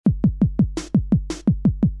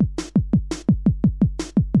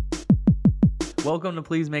Welcome to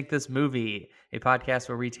Please Make This Movie, a podcast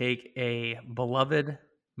where we take a beloved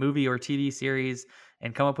movie or TV series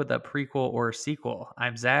and come up with a prequel or sequel.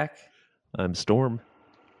 I'm Zach, I'm Storm.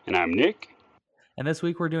 And I'm Nick. and this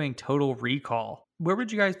week we're doing Total Recall. Where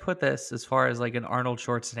would you guys put this as far as like an Arnold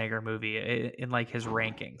Schwarzenegger movie in like his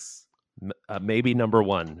rankings? Maybe number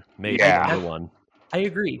one. Maybe Yeah. number one. I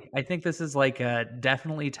agree. I think this is like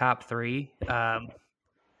definitely top three.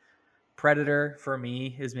 Predator for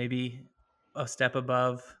me is maybe a step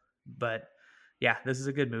above, but yeah, this is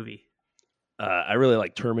a good movie. I really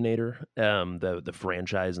like Terminator, the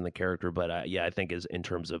franchise and the character, but I think is in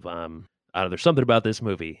terms of I don't know, there's something about this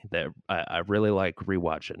movie that I really like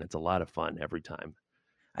rewatching. It's a lot of fun every time.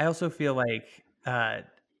 I also feel like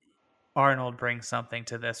Arnold brings something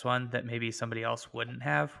to this one that maybe somebody else wouldn't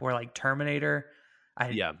have. Where like Terminator,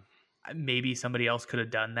 maybe somebody else could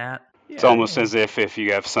have done that. It's almost as if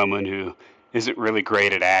you have someone who isn't really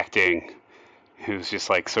great at acting, who's just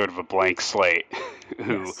like sort of a blank slate,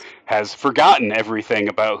 who has forgotten everything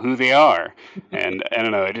about who they are. And I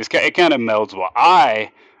don't know, it kind of melds well.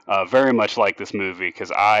 I very much like this movie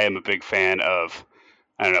because I am a big fan of,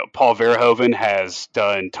 I don't know, Paul Verhoeven has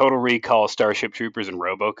done Total Recall, Starship Troopers, and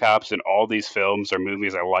RoboCops, and all these films are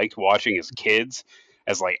movies I liked watching as kids,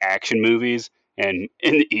 as like action movies, and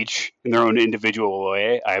in their own individual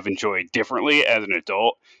way, I've enjoyed differently as an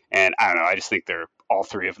adult. And I don't know, I just think all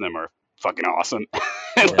three of them are fucking awesome.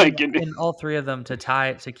 And all three of them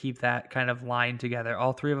to keep that kind of line together.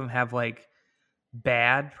 All three of them have like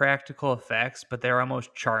bad practical effects, but they're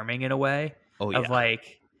almost charming in a way. Of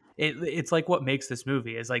like it's like what makes this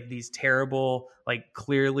movie is like these terrible, like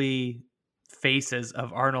clearly faces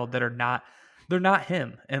of Arnold that they're not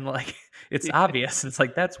him, and like it's obvious. It's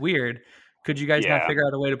like that's weird. Could you guys not figure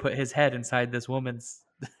out a way to put his head inside this woman's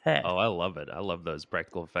head? Oh, I love it. I love those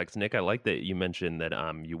practical effects. Nick, I like that you mentioned that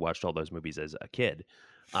you watched all those movies as a kid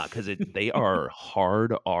because they are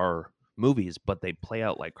hard R movies, but they play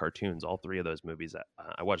out like cartoons. All three of those movies,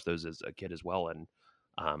 I watched those as a kid as well, and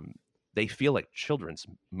they feel like children's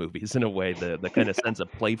movies in a way. The kind of sense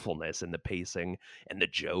of playfulness and the pacing and the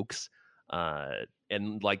jokes.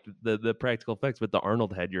 And like the practical effects with the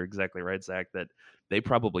Arnold head, you're exactly right, Zach, that they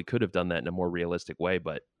probably could have done that in a more realistic way,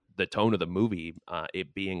 but the tone of the movie,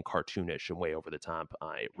 it being cartoonish and way over the top,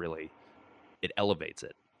 it elevates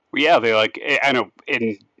it. Well, yeah, they like, I know,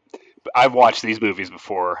 I've watched these movies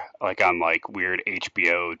before, like on like weird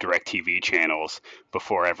HBO DirecTV channels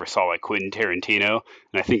before I ever saw like Quentin Tarantino,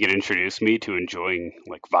 and I think it introduced me to enjoying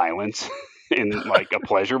like violence in like a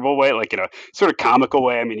pleasurable way, like in a sort of comical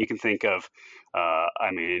way. I mean, you can think of,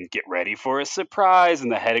 Get Ready for a Surprise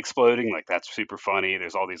and the head exploding, like that's super funny.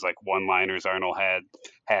 There's all these like one-liners Arnold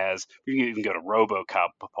has. You can even go to RoboCop,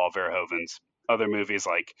 Paul Verhoeven's other movies,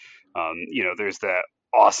 like, there's that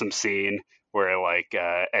awesome scene where like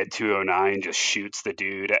Ed 209 just shoots the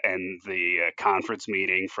dude in the conference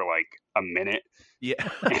meeting for like a minute. Yeah,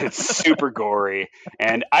 and it's super gory.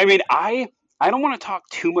 And I mean, I don't want to talk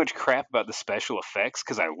too much crap about the special effects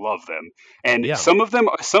because I love them, and some of them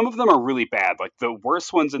are really bad. Like the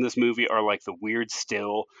worst ones in this movie are like the weird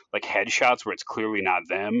still like headshots where it's clearly not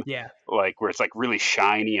them. Yeah, like where it's like really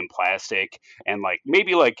shiny and plastic, and like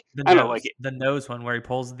maybe like the nose one where he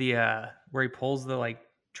pulls the like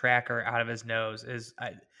tracker out of his nose is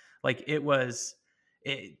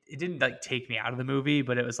it didn't like take me out of the movie,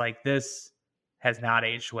 but it was like this has not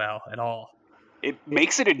aged well at all. It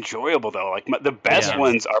makes it enjoyable though. Like the best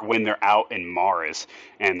ones are when they're out in Mars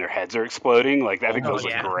and their heads are exploding. Like I think those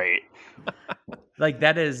look great. Like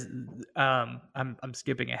that is, I'm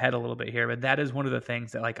skipping ahead a little bit here, but that is one of the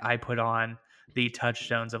things that like I put on the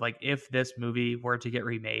touchstones of like if this movie were to get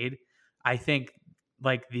remade, I think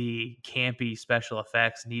like the campy special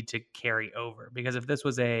effects need to carry over, because if this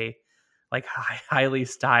was a like highly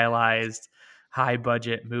stylized, high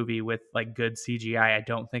budget movie with like good CGI, I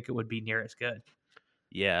don't think it would be near as good.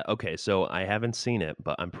 Yeah. Okay. So I haven't seen it,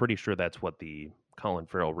 but I'm pretty sure that's what the Colin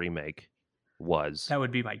Farrell remake was. That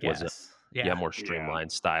would be my guess. More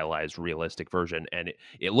streamlined, stylized, realistic version, and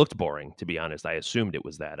it looked boring. To be honest, I assumed it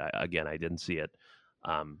was that. I didn't see it,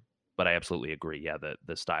 but I absolutely agree. Yeah,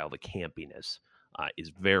 the style, the campiness, is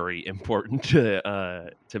very important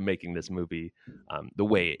to making this movie the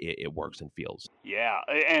way it works and feels. Yeah,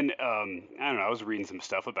 and I don't know. I was reading some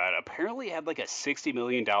stuff about it. Apparently, it had like a $60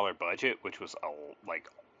 million budget, which was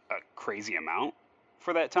a crazy amount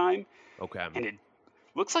for that time. Okay, and it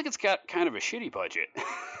looks like it's got kind of a shitty budget.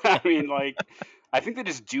 I mean, like, I think they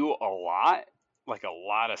just do a lot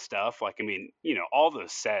of stuff. Like, I mean, all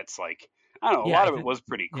those sets, like, I don't know, a lot of it was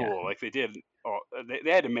pretty cool. Yeah. Like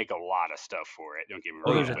they had to make a lot of stuff for it. Don't get me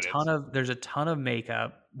wrong. There's a ton of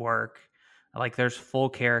makeup work. Like there's full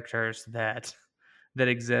characters that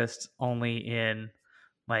exist only in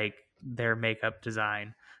like their makeup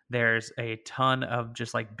design. There's a ton of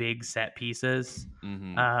just like big set pieces.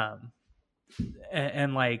 Um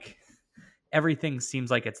and like everything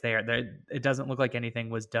seems like it's there. It doesn't look like anything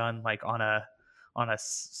was done like on a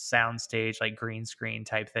sound stage, like green screen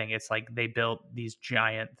type thing. It's like they built these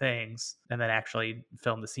giant things and then actually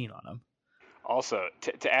filmed the scene on them. Also,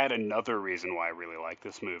 to add another reason why I really like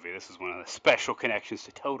this movie, this is one of the special connections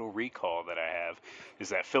to Total Recall that I have, is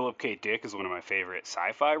that Philip K. Dick is one of my favorite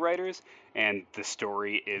sci-fi writers, and the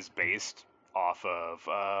story is based off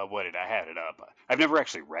of what did I had it up? I've never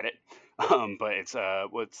actually read it, but it's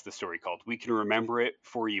what's the story called? We Can Remember It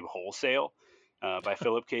for You Wholesale, by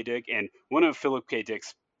Philip K. Dick, and one of Philip K.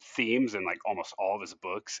 Dick's themes in like almost all of his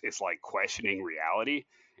books is like questioning reality.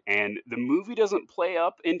 And the movie doesn't play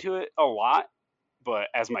up into it a lot, but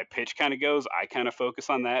as my pitch kind of goes, I kind of focus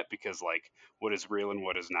on that because like what is real and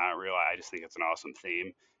what is not real. I just think it's an awesome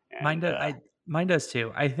theme. And Mine does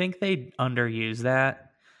too. I think they underuse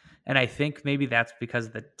that, and I think maybe that's because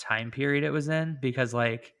of the time period it was in. Because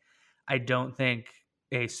like, I don't think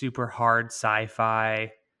a super hard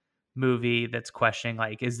sci-fi movie that's questioning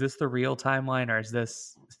like, is this the real timeline or is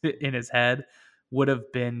this in his head, would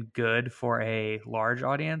have been good for a large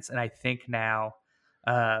audience. And I think now,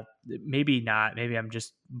 maybe not, maybe I'm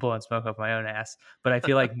just blowing smoke up my own ass, but I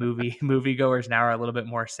feel like moviegoers now are a little bit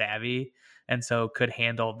more savvy and so could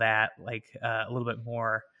handle that like a little bit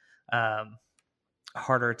more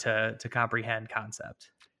harder to comprehend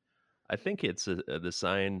concept. I think it's a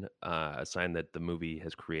sign that the movie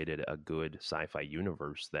has created a good sci-fi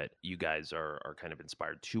universe that you guys are kind of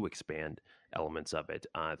inspired to expand elements of it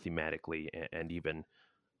thematically and even.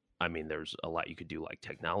 I mean, there's a lot you could do like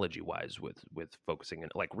technology wise with focusing in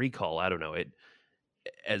like Recall. I don't know it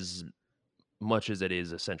as much as it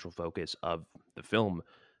is a central focus of the film.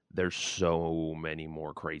 There's so many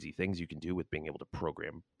more crazy things you can do with being able to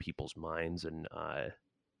program people's minds and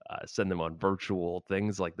send them on virtual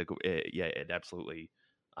things like yeah, it absolutely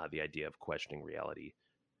the idea of questioning reality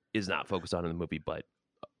is not focused on in the movie, but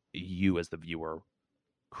you as the viewer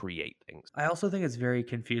create things. I also think it's very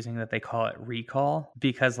confusing that they call it recall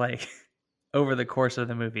because like over the course of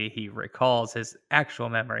the movie he recalls his actual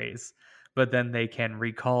memories, but then they can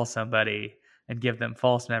recall somebody and give them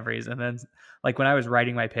false memories. And then like when I was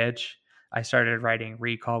writing my pitch, I started writing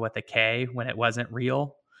recall with a K when it wasn't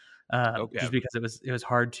real. Just because it was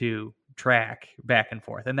hard to track back and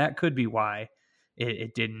forth, and that could be why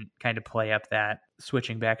it didn't kind of play up that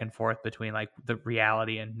switching back and forth between like the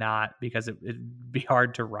reality and not, because it'd be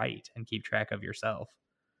hard to write and keep track of yourself.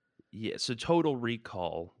 Yeah, so Total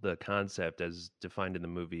Recall, the concept as defined in the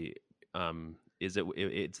movie, is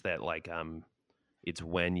it's that like it's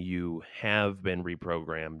when you have been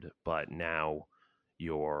reprogrammed, but now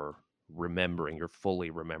you're fully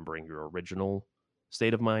remembering your original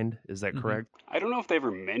state of mind. Is that correct? I don't know if they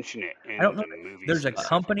ever mention it in I don't know. the movie. There's a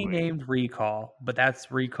company named Recall, but that's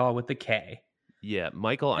Recall with the K. Yeah,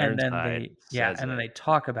 Michael Ironside. And then they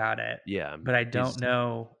talk about it. Yeah, but I don't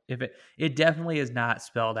know if it definitely is not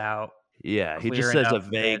spelled out. Yeah, he just says a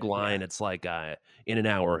vague line. Yeah. It's like, in an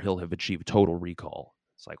hour he'll have achieved total recall.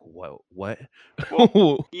 It's like, whoa, what?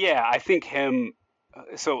 Well, yeah, I think him.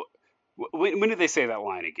 So when did they say that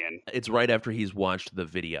line again? It's right after he's watched the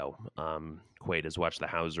video. Quaid has watched the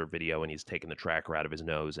Hauser video and he's taken the tracker out of his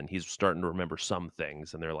nose and he's starting to remember some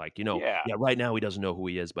things. And they're like, yeah, right now he doesn't know who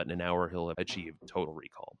he is, but in an hour he'll have achieved total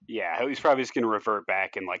recall. Yeah, he's probably just going to revert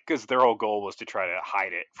back and like, because their whole goal was to try to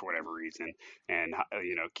hide it for whatever reason and,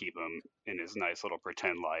 keep him in his nice little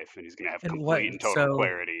pretend life. And he's going to have complete and total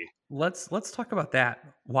clarity. Let's talk about that.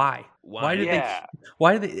 Why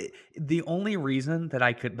did they, the only reason that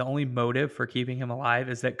the only motive for keeping him alive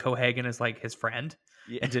is that Cohagen is like his friend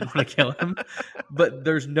and didn't want to kill him. But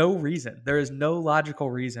there's no reason. There is no logical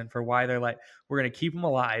reason for why they're like, we're going to keep him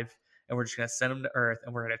alive and we're just going to send him to Earth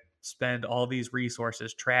and we're going to spend all these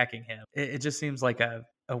resources tracking him. It just seems like a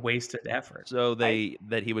wasted effort. So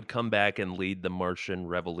that he would come back and lead the Martian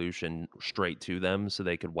revolution straight to them so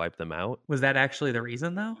they could wipe them out? Was that actually the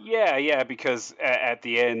reason though? Yeah, because at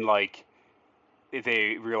the end, like,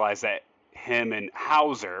 they realized that him and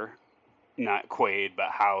Hauser, not Quaid, but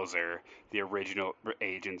Hauser, the original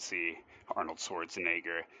agency, Arnold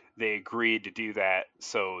Schwarzenegger, they agreed to do that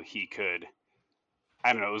so he could,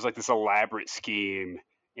 I don't know, it was like this elaborate scheme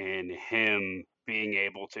in him being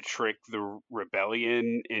able to trick the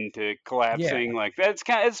rebellion into collapsing. Like that's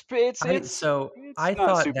kind of I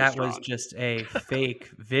thought that was just a fake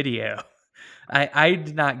video. I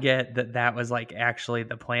did not get that was like actually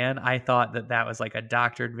the plan. I thought that was like a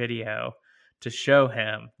doctored video to show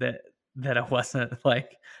him that that it wasn't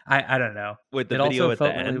like I don't know. With the it video also at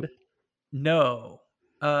felt the end? No.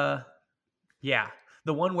 Yeah.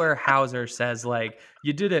 The one where Hauser says like,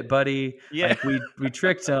 "You did it, buddy." Yeah. Like we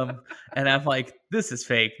tricked him, and I'm like, "This is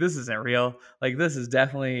fake. This isn't real. Like this is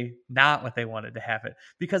definitely not what they wanted to happen."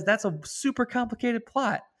 Because that's a super complicated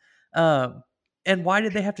plot. And why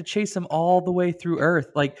did they have to chase him all the way through Earth?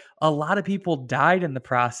 Like a lot of people died in the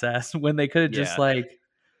process when they could have just like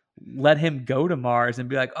let him go to Mars and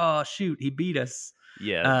be like, "Oh shoot, he beat us."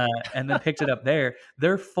 Yeah. And then picked it up there.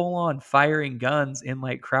 They're full on firing guns in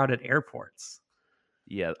like crowded airports.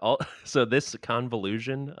 Yeah. So this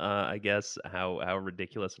convolution, I guess, how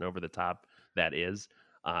ridiculous and over the top that is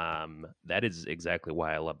exactly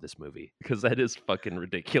why I love this movie, because that is fucking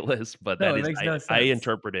ridiculous. But No, that it is, makes no I sense.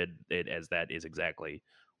 interpreted it as that is exactly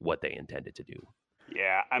what they intended to do.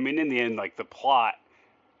 Yeah, I mean, in the end, like the plot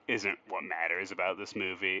isn't what matters about this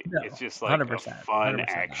movie. No, It's just like a 100%, fun 100% not.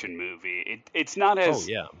 action movie. It's not Oh as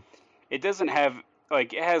yeah. it doesn't have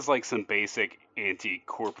like it has like some basic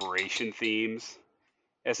anti-corporation themes.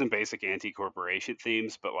 It has some basic anti-corporation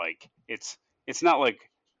themes, but like it's not like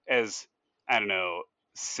as I don't know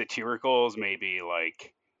satirical as maybe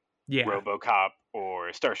like Yeah, RoboCop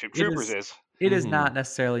or Starship Troopers is. it is not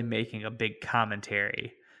necessarily making a big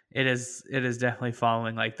commentary. It is definitely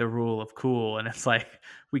following like the rule of cool, and it's like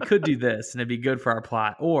we could do this and it'd be good for our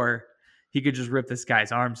plot, or he could just rip this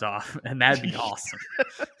guy's arms off and that'd be awesome.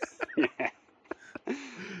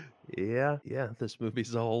 Yeah. This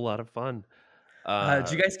movie's a whole lot of fun.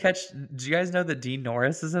 Did you guys know that Dean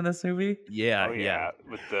Norris is in this movie? Yeah. Oh yeah,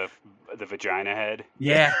 with the vagina head.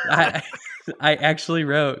 Yeah, I actually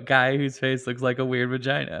wrote guy whose face looks like a weird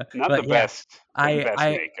vagina. Not But the yeah, best. The best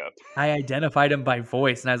makeup. I identified him by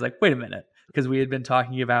voice, and I was like, wait a minute, because we had been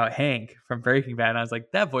talking about Hank from Breaking Bad, and I was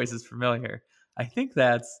like, that voice is familiar. I think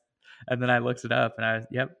that's, and then I looked it up, and I was,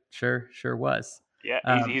 yep, sure was.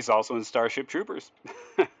 Yeah, he's also in Starship Troopers.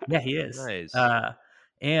 Yeah, he is. Nice.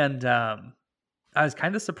 And I was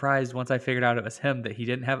kind of surprised once I figured out it was him that he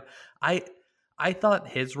didn't have. I thought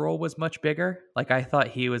his role was much bigger. Like I thought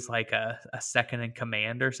he was like a second in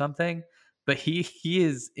command or something. But he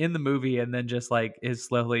is in the movie and then just like is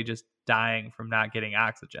slowly just dying from not getting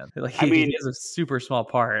oxygen. Like he has a super small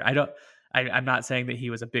part. I'm not saying that he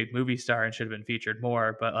was a big movie star and should have been featured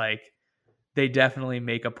more, but like they definitely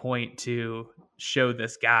make a point to show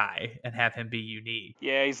this guy and have him be unique.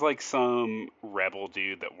 Yeah, he's like some rebel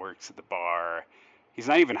dude that works at the bar. He's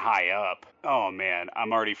not even high up. Oh man,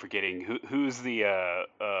 I'm already forgetting who's the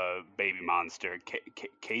baby monster.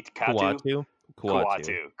 Kate Katu?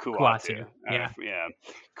 Kuatu. Yeah. Yeah.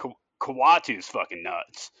 Kuatu's fucking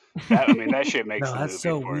nuts. That shit makes no, the that's movie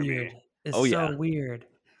so for weird. me. It's so weird.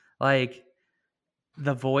 Like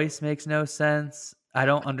the voice makes no sense. I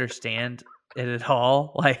don't understand it at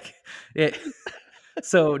all. Like it.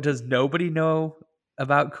 So does nobody know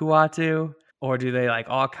about Kuatu, or do they like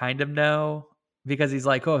all kind of know? Because he's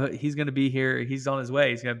like, oh, he's gonna be here. He's on his way.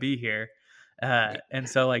 He's gonna be here. And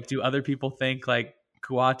so like, do other people think like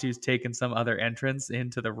Kuatu's taken some other entrance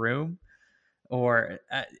into the room, or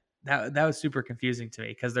that was super confusing to me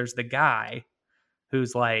because there's the guy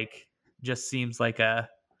who's like just seems like a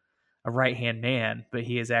right-hand man, but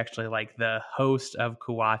he is actually like the host of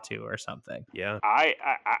Kuatu or something. Yeah.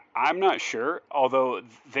 I'm not sure, although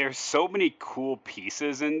there's so many cool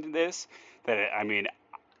pieces in this that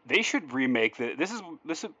they should remake this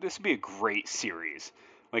would be a great series.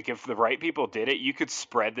 Like if the right people did it, you could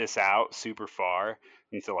spread this out super far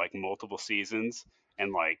into like multiple seasons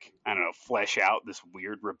and like I don't know, flesh out this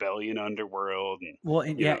weird rebellion underworld and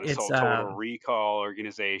it's Total Recall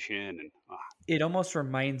organization and it almost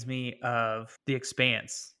reminds me of The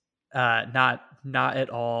Expanse. Not at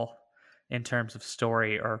all in terms of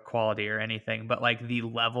story or quality or anything, but like the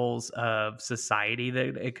levels of society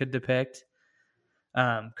that it could depict.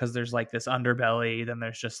 Because there's like this underbelly, then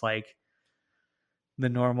there's just like the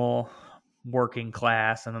normal working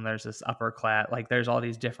class, and then there's this upper class. Like there's all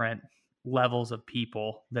these different levels of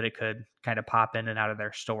people that it could kind of pop in and out of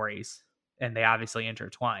their stories, and they obviously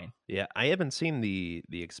intertwine. Yeah, I haven't seen the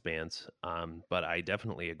Expanse, but I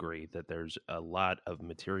definitely agree that there's a lot of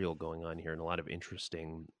material going on here and a lot of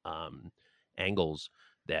interesting angles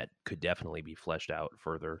that could definitely be fleshed out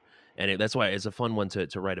further. And that's why it's a fun one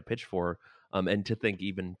to write a pitch for. And to think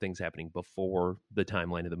even things happening before the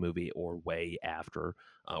timeline of the movie or way after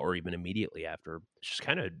or even immediately after. It's just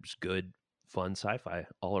kind of good, fun sci-fi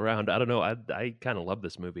all around. I don't know. I kind of love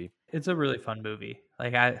this movie. It's a really fun movie.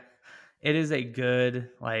 Like it is a good,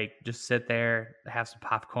 like, just sit there, have some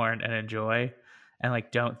popcorn and enjoy and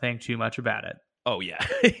like don't think too much about it. Oh yeah.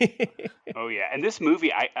 Oh yeah. And this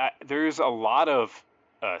movie, there's a lot of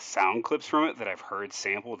sound clips from it that I've heard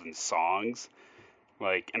sampled in songs.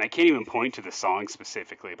 Like, and I can't even point to the song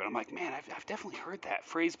specifically, but I'm like, man, I've definitely heard that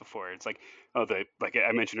phrase before. It's like, oh, like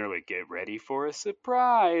I mentioned earlier, get ready for a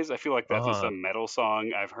surprise. I feel like that's in some metal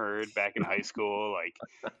song I've heard back in high school. Like,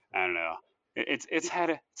 I don't know. It's had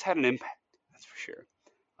an impact. That's for sure.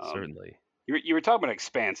 Certainly. You were talking about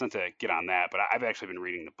Expanse, not to get on that, but I've actually been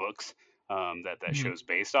reading the books that Mm-hmm. show's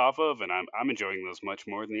based off of, and I'm enjoying those much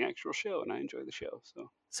more than the actual show, and I enjoy the show.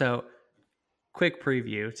 So quick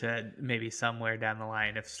preview to maybe somewhere down the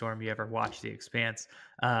line, if Storm, you ever watch The Expanse.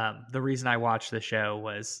 The reason I watched the show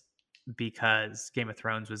was because Game of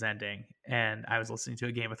Thrones was ending, and I was listening to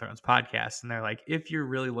a Game of Thrones podcast, and they're like, if you're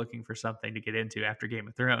really looking for something to get into after Game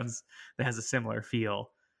of Thrones that has a similar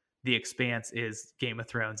feel, The Expanse is Game of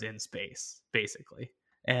Thrones in space, basically.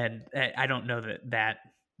 And I don't know that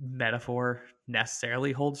metaphor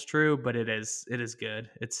necessarily holds true, but it is good.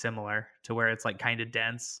 It's similar to where it's like kind of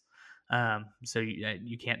dense. So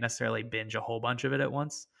you can't necessarily binge a whole bunch of it at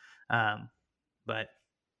once. But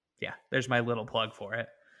yeah, there's my little plug for it.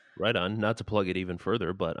 Right on. Not to plug it even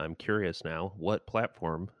further, but I'm curious now, what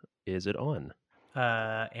platform is it on?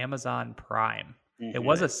 Amazon Prime. Mm-hmm. It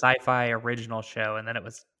was a sci-fi original show, and then it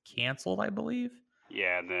was canceled, I believe.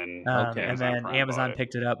 Yeah, and then Amazon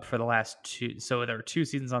picked it up for the last 2. So there were 2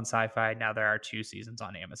 seasons on Sci-Fi. Now there are 2 seasons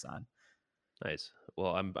on Amazon. Nice.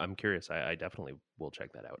 Well, I'm curious. I definitely will check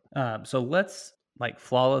that out. So let's like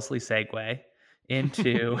flawlessly segue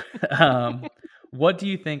into what do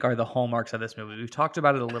you think are the hallmarks of this movie? We've talked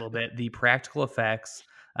about it a little bit. The practical effects.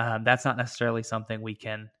 That's not necessarily something we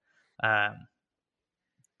can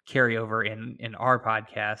carry over in our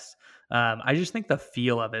podcast. I just think the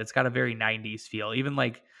feel of it, it's got a very 90s feel. Even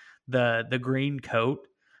like the green coat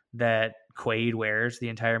that Quaid wears the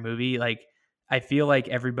entire movie, like I feel like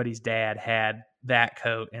everybody's dad had that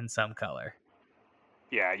coat in some color.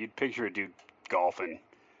 Yeah, you'd picture a dude golfing.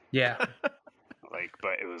 Yeah.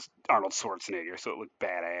 But it was Arnold Schwarzenegger, so it looked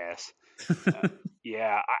badass.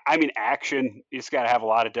 Yeah, I mean, action. You just got to have a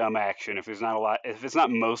lot of dumb action. If it's not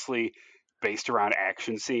mostly based around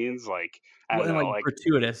action scenes, like I don't know, like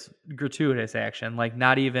gratuitous action, like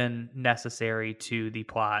not even necessary to the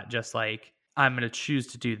plot. Just like I'm going to choose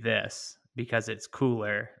to do this because it's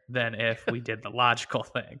cooler than if we did the logical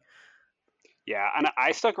thing. Yeah, and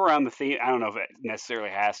I stuck around the theme. I don't know if it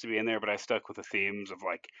necessarily has to be in there, but I stuck with the themes of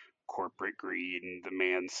like corporate greed and the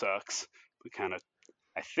man sucks. We kind of,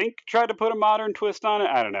 I think, tried to put a modern twist on it.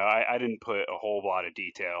 I don't know. I didn't put a whole lot of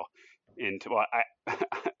detail into. Well,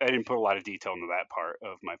 I didn't put a lot of detail into that part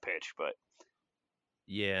of my pitch, but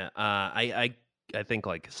yeah, I think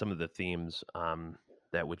like some of the themes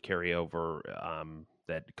that would carry over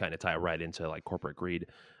that kind of tie right into like corporate greed,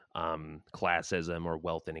 classism or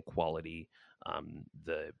wealth inequality,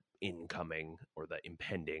 the incoming or the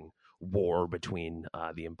impending war between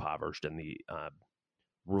the impoverished and the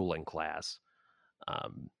ruling class,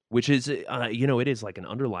 which is it is like an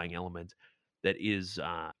underlying element that is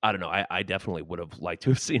I don't know, I definitely would have liked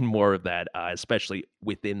to have seen more of that, especially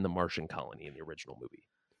within the Martian colony in the original movie.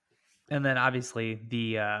 And then obviously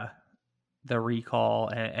the recall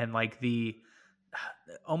and like the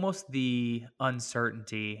almost the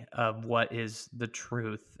uncertainty of what is the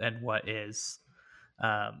truth and what is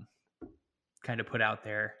kind of put out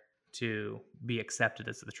there to be accepted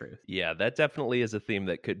as the truth. Yeah, that definitely is a theme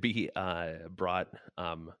that could be brought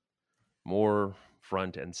more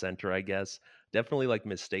front and center, I guess. Definitely like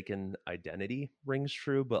mistaken identity rings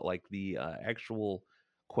true, but like the actual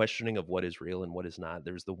questioning of what is real and what is not.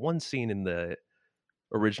 There's the one scene in the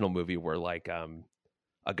original movie where like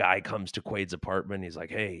a guy comes to Quaid's apartment. He's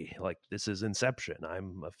like, hey, like this is Inception.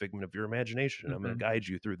 I'm a figment of your imagination. Mm-hmm. I'm going to guide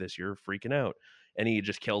you through this. You're freaking out. And he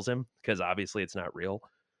just kills him because obviously it's not real.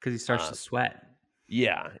 Because he starts to sweat.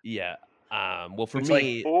 Yeah. Well, for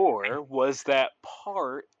me... or was that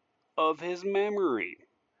part of his memory?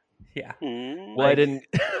 Yeah. Mm-hmm. Well, I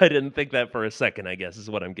didn't think that for a second, I guess, is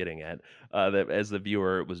what I'm getting at. That as the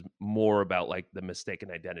viewer, it was more about like the mistaken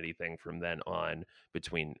identity thing from then on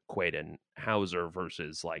between Quaid and Hauser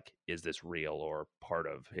versus like, is this real or part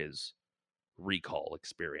of his recall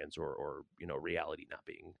experience or reality not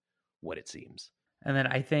being what it seems. And then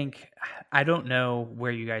I think, I don't know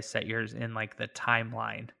where you guys set yours in like the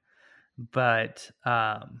timeline, but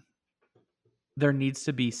there needs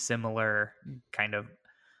to be similar kind of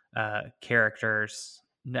characters.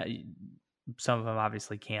 Some of them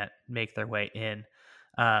obviously can't make their way in,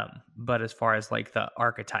 but as far as like the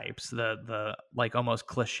archetypes, the like almost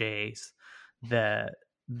cliches that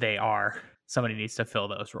they are, somebody needs to fill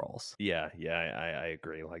those roles. Yeah, I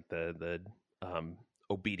agree. Like the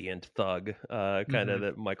obedient thug, kind of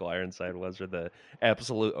that Michael Ironside was, or the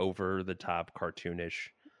absolute over the top cartoonish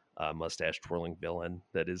mustache twirling villain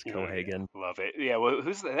that is Cohagen. Yeah, love it. Yeah, well,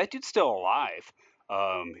 who's that dude's still alive?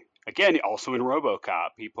 Again, also in RoboCop,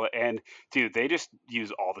 and dude, they just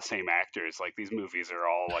use all the same actors. Like these movies are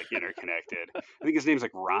all like interconnected. I think his name's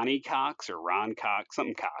like Ronnie Cox or Ron Cox,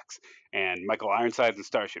 something Cox, and Michael Ironside's in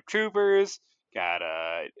Starship Troopers. Got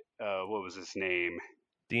what was his name?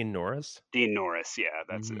 Dean Norris. Dean Norris. Yeah,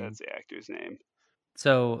 that's the actor's name.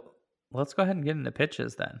 So let's go ahead and get into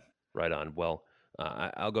pitches then. Right on. Well,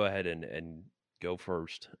 I'll go ahead and go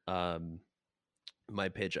first. My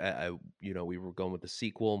pitch, we were going with the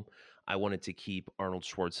sequel. I wanted to keep Arnold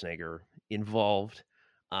Schwarzenegger involved,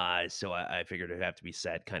 so I figured it'd have to be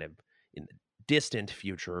set kind of in the distant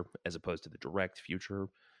future as opposed to the direct future.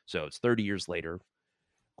 So it's 30 years later.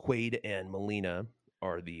 Quaid and Melina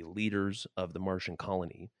are the leaders of the Martian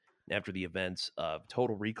colony. After the events of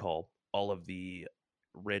Total Recall, all of the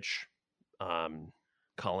rich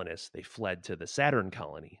colonists, they fled to the Saturn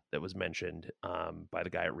colony that was mentioned by the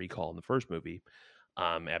guy at Recall in the first movie,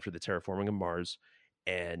 after the terraforming of Mars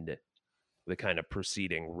and the kind of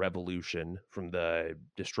preceding revolution from the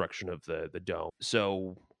destruction of the dome.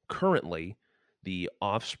 So currently, the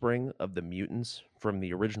offspring of the mutants from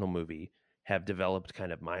the original movie have developed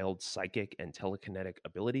kind of mild psychic and telekinetic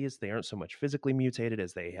abilities. They aren't so much physically mutated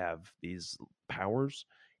as they have these powers.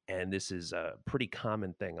 And this is a pretty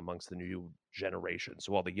common thing amongst the new generation.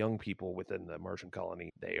 So all the young people within the Martian colony,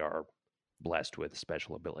 they are blessed with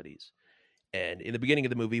special abilities. And in the beginning of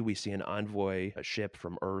the movie, we see an envoy, a ship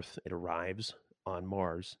from Earth. It arrives on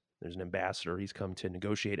Mars. There's an ambassador. He's come to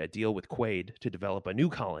negotiate a deal with Quaid to develop a new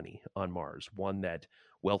colony on Mars, one that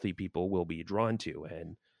wealthy people will be drawn to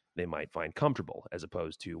and they might find comfortable, as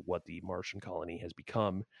opposed to what the Martian colony has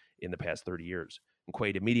become in the past 30 years. And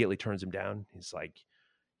Quaid immediately turns him down. He's like,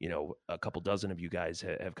 a couple dozen of you guys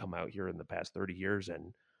have come out here in the past 30 years,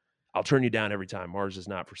 and I'll turn you down every time. Mars is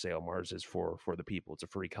not for sale. Mars is for the people. It's a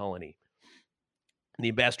free colony. And the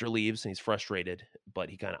ambassador leaves, and he's frustrated, but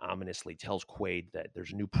he kind of ominously tells Quaid that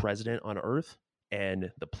there's a new president on Earth,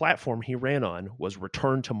 and the platform he ran on was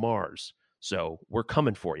Return to Mars. So we're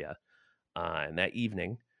coming for you. And that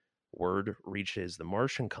evening, word reaches the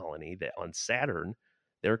Martian colony that on Saturn,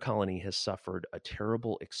 their colony has suffered a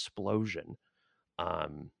terrible explosion,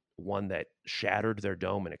 one that shattered their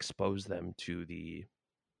dome and exposed them to the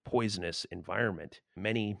poisonous environment.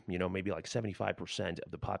 Many, maybe like 75%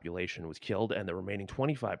 of the population was killed, and the remaining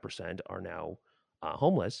 25% are now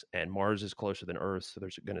homeless, and Mars is closer than Earth, so they're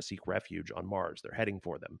going to seek refuge on Mars. They're heading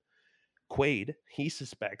for them. Quaid, he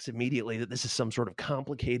suspects immediately that this is some sort of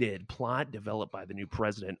complicated plot developed by the new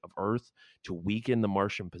president of Earth to weaken the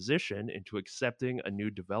Martian position into accepting a new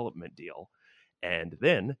development deal. And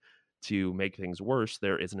then, to make things worse,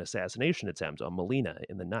 there is an assassination attempt on Melina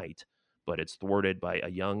in the night, but it's thwarted by a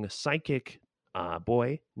young psychic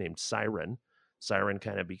boy named Siren. Siren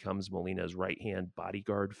kind of becomes Melina's right-hand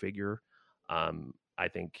bodyguard figure. I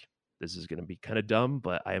think this is going to be kind of dumb,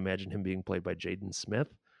 but I imagine him being played by Jaden Smith.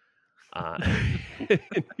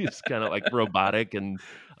 He's kind of like robotic and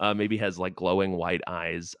maybe has like glowing white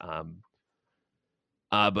eyes.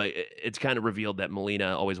 But it's kind of revealed that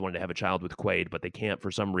Melina always wanted to have a child with Quaid, but they can't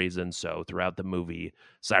for some reason. So throughout the movie,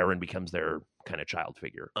 Siren becomes their kind of child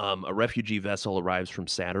figure. A refugee vessel arrives from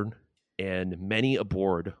Saturn, and many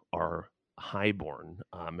aboard are highborn,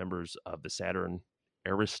 members of the Saturn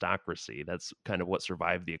aristocracy. That's kind of what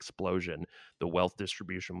survived the explosion. The wealth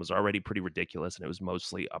distribution was already pretty ridiculous, and it was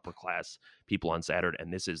mostly upper class people on Saturn,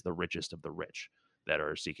 and this is the richest of the rich that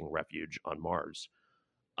are seeking refuge on Mars.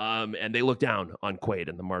 And they look down on Quaid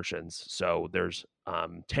and the Martians, so there's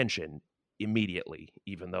tension immediately,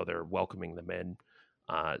 even though they're welcoming them in.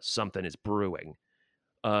 Something is brewing.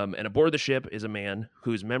 And aboard the ship is a man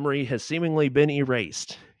whose memory has seemingly been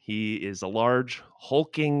erased. He is a large,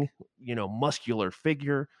 hulking, muscular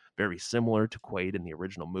figure, very similar to Quaid in the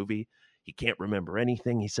original movie. He can't remember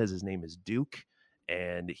anything. He says his name is Duke,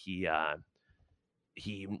 and he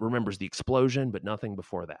remembers the explosion, but nothing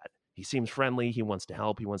before that. He seems friendly. He wants to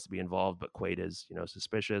help. He wants to be involved, but Quaid is,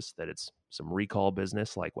 suspicious that it's some recall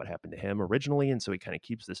business like what happened to him originally, and so he kind of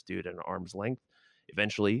keeps this dude at an arm's length.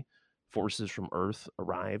 Eventually, forces from Earth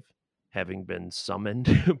arrive, having been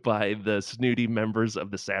summoned by the snooty members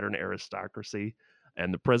of the Saturn aristocracy,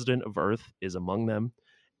 and the president of Earth is among them.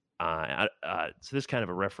 So this is kind of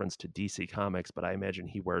a reference to DC Comics, but I imagine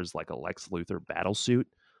he wears like a Lex Luthor battle suit,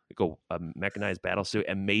 like a mechanized battle suit,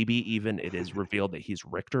 and maybe even it is revealed that he's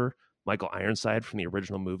Richter, Michael Ironside from the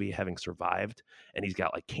original movie, having survived, and he's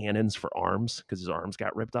got like cannons for arms because his arms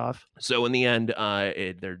got ripped off. So in the end,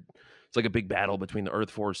 they're it's like a big battle between the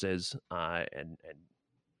Earth forces and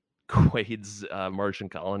Quaid's Martian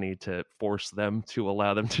colony to force them to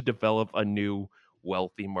allow them to develop a new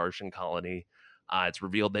wealthy Martian colony. It's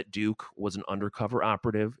revealed that Duke was an undercover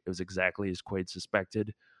operative. It was exactly as Quaid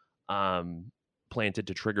suspected, planted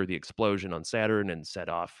to trigger the explosion on Saturn and set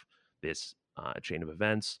off this chain of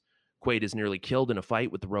events. Quaid is nearly killed in a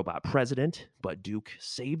fight with the robot president, but Duke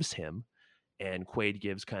saves him. And Quaid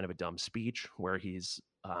gives kind of a dumb speech where he's,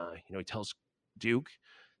 he tells Duke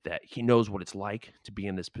that he knows what it's like to be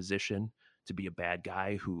in this position, to be a bad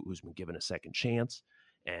guy who's been given a second chance.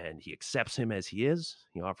 And he accepts him as he is.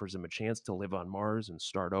 He offers him a chance to live on Mars and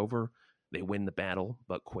start over. They win the battle,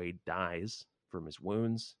 but Quaid dies from his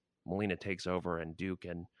wounds. Melina takes over, and Duke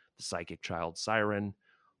and the psychic child Siren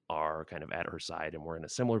are kind of at her side. And we're in a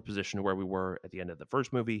similar position to where we were at the end of the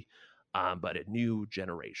first movie, but a new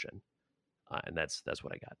generation. And that's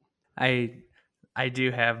what I got. I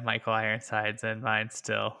do have Michael Ironsides in mind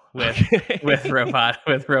still with robot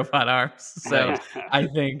arms. So I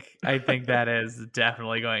think that is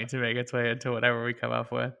definitely going to make its way into whatever we come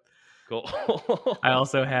up with. Cool. I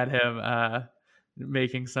also had him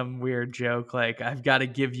making some weird joke like, "I've got to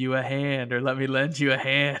give you a hand," or "Let me lend you a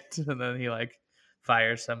hand," and then he like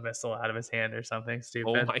fires some missile out of his hand or something stupid.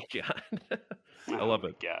 Oh my god. I love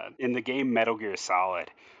it. God. In the game Metal Gear Solid,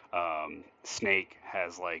 Snake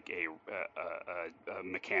has like a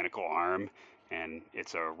mechanical arm, and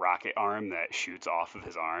it's a rocket arm that shoots off of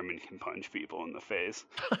his arm and can punch people in the face,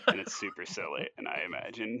 and it's super silly. And I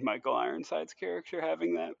imagine Michael Ironside's character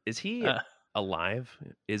having that. Is he alive?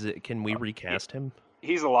 Can we recast him?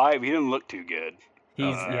 He's alive. He didn't look too good.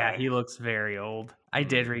 He looks very old. I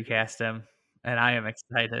did recast him, and I am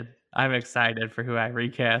excited. I'm excited for who I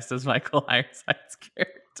recast as Michael Ironside's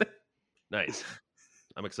character. Nice.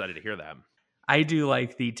 I'm excited to hear that. I do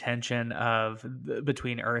like the tension of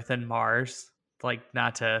between Earth and Mars, like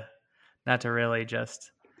not to really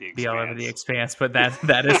just be all over the expanse, but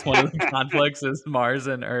that is one of the conflicts is Mars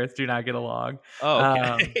and Earth do not get along.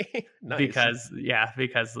 Oh, okay. Nice.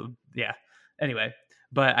 Because anyway,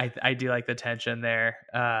 but I do like the tension there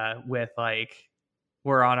with like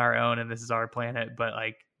we're on our own and this is our planet, but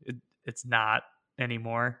like it's not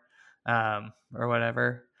anymore or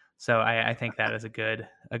whatever. So I think that is a good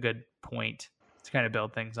point to kind of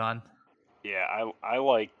build things on. Yeah,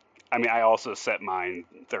 I also set mine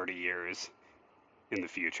 30 years in the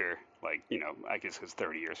future. Like, I guess because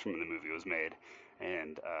 30 years from when the movie was made.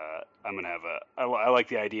 And I'm going to have I like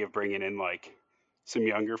the idea of bringing in like some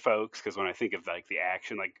younger folks, because when I think of like the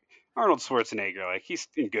action, like Arnold Schwarzenegger, like he's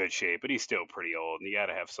in good shape, but he's still pretty old, and you got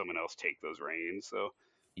to have someone else take those reins. So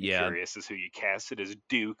yeah, curious as who you casted as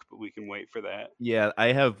Duke, but we can wait for that. Yeah,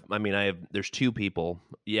 there's two people.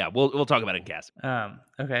 Yeah, we'll talk about it in casting.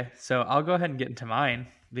 Okay, so I'll go ahead and get into mine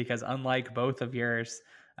because unlike both of yours,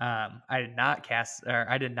 I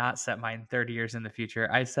did not set mine 30 years in the future.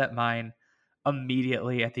 I set mine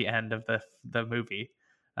immediately at the end of the movie.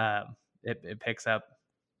 It picks up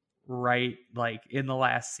right like in the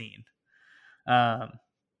last scene.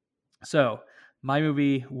 So my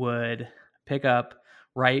movie would pick up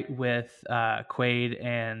right with Quaid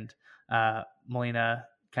and Melina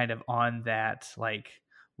kind of on that, like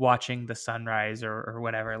watching the sunrise or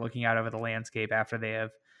whatever, looking out over the landscape after they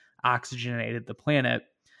have oxygenated the planet.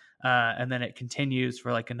 And then it continues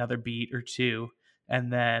for like another beat or two.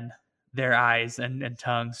 And then their eyes and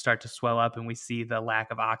tongues start to swell up and we see the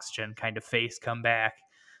lack of oxygen kind of face come back.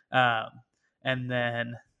 And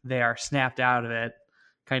then they are snapped out of it,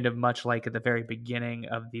 kind of much like at the very beginning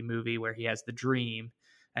of the movie where he has the dream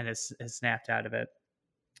and is snapped out of it.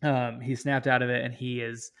 He's snapped out of it and he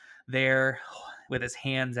is there with his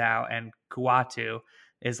hands out, and Kuatu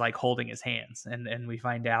is like holding his hands. And we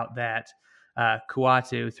find out that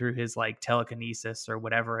Kuatu, through his like telekinesis or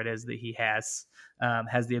whatever it is that he has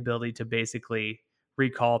the ability to basically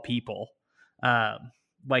recall people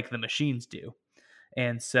like the machines do.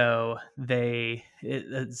 And so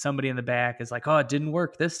somebody in the back is like, "Oh, it didn't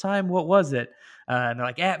work this time. What was it?" And they're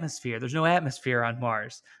like, "Atmosphere. There's no atmosphere on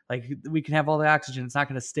Mars. Like we can have all the oxygen. It's not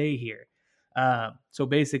going to stay here." So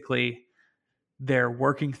basically, they're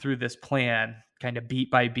working through this plan, kind of beat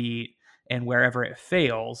by beat, and wherever it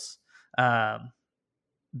fails,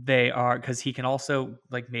 they are, because he can also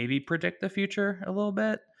like maybe predict the future a little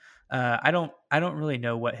bit. I don't really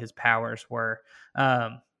know what his powers were.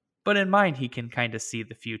 But in mind, he can kind of see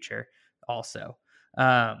the future also.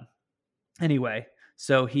 Anyway,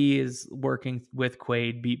 so he is working with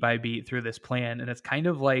Quaid beat by beat through this plan. And it's kind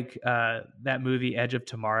of like that movie Edge of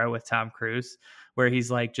Tomorrow with Tom Cruise, where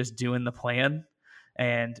he's like just doing the plan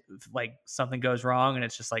and like something goes wrong and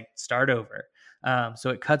it's just like start over. So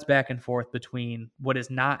it cuts back and forth between what is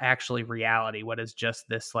not actually reality, what is just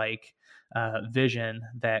this like vision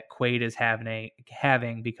that Quaid is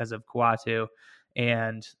having because of Kuatu,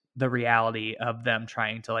 and the reality of them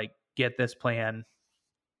trying to like get this plan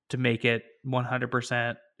to make it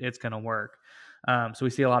 100% it's going to work. So we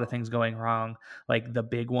see a lot of things going wrong. Like the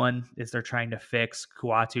big one is they're trying to fix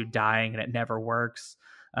Kuatu dying and it never works.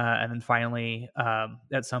 And then finally,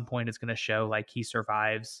 at some point, it's going to show like he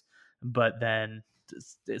survives, but then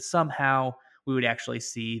somehow we would actually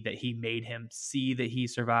see that he made him see that he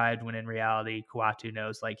survived, when in reality, Kuatu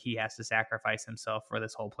knows like he has to sacrifice himself for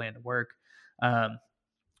this whole plan to work.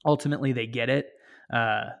 Ultimately, they get it.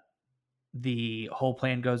 The whole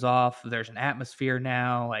plan goes off. There's an atmosphere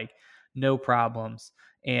now, like no problems.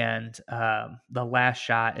 And the last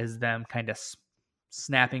shot is them kind of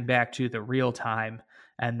snapping back to the real time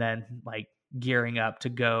and then like gearing up to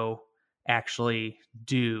go actually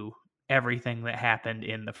do everything that happened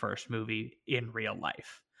in the first movie in real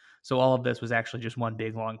life. So all of this was actually just one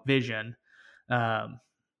big long vision,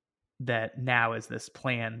 that now is this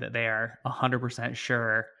plan that they are 100%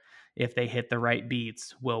 sure, if they hit the right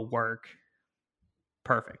beats, will work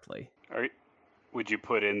perfectly. All right. Would you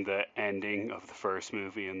put in the ending of the first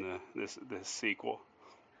movie in this sequel?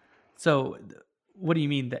 So, what do you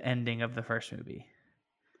mean the ending of the first movie?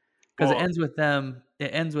 Because it ends with them. It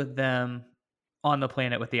ends with them on the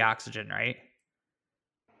planet with the oxygen, right?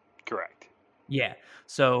 Correct. Yeah.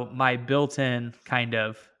 So my built-in kind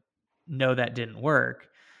of no, that didn't work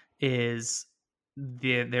is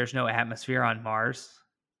there's no atmosphere on Mars,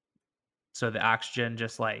 so the oxygen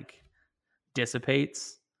just like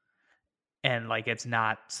dissipates, and like it's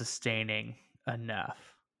not sustaining enough,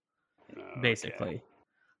 basically. Okay.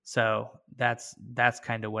 So that's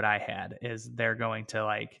kind of what I had, is they're going to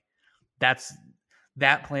like,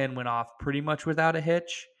 that plan went off pretty much without a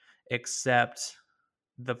hitch, except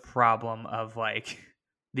the problem of like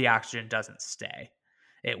the oxygen doesn't stay.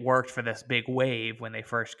 It worked for this big wave when they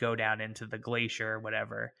first go down into the glacier or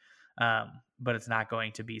whatever, but it's not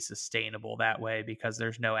going to be sustainable that way because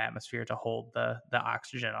there's no atmosphere to hold the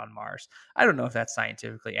oxygen on Mars. I don't know if that's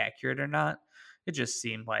scientifically accurate or not. It just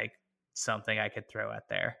seemed like something I could throw at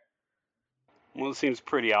there. Well, it seems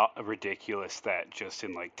pretty ridiculous that just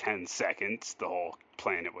in like 10 seconds the whole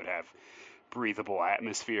planet would have breathable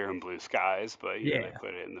atmosphere and blue skies, but yeah, they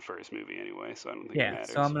put it in the first movie anyway, so I don't think it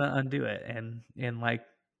matters. So I'm gonna undo it in like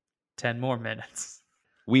 10 more minutes.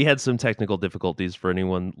 We had some technical difficulties for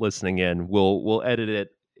anyone listening in. We'll edit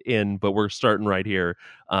it in, but we're starting right here.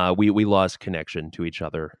 We lost connection to each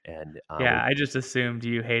other, and I just assumed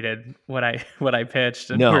you hated what I pitched,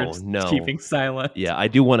 and we're keeping silent. Yeah, I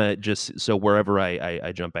do want to just, so wherever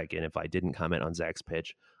I jump back in, if I didn't comment on Zach's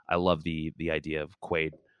pitch, I love the idea of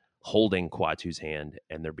Quaid holding Kuatu's hand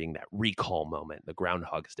and there being that recall moment, the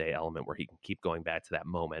Groundhog's Day element where he can keep going back to that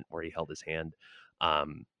moment where he held his hand.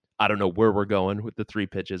 I don't know where we're going with the three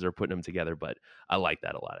pitches or putting them together, but I like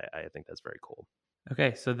that a lot. I think that's very cool.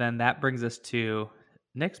 Okay, so then that brings us to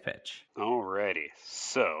Nick's pitch. Alrighty.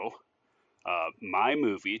 So, my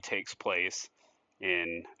movie takes place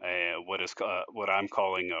in what I'm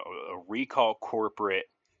calling a recall corporate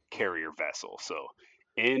carrier vessel. So,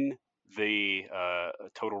 in the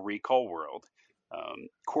Total Recall world,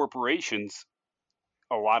 corporations,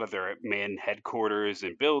 a lot of their main headquarters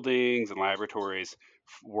and buildings and laboratories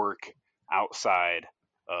work outside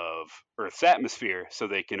of Earth's atmosphere so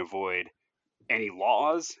they can avoid any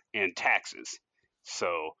laws and taxes.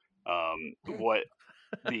 So, what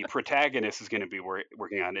the protagonist is going to be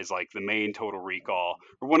working on is like the main Total Recall,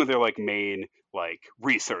 or one of their like main like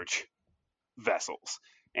research vessels,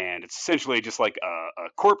 and it's essentially just like a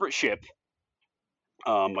corporate ship,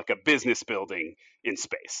 like a business building in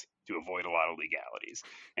space to avoid a lot of legalities.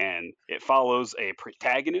 And it follows a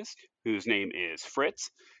protagonist whose name is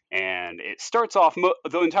Fritz. And it starts off,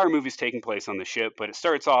 the entire movie's taking place on the ship, but it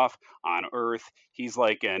starts off on Earth. He's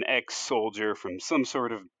like an ex-soldier from some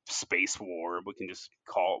sort of space war. We can just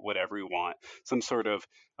call it whatever we want. Some sort of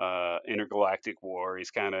intergalactic war.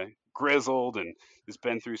 He's kind of grizzled and has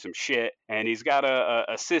been through some shit. And he's got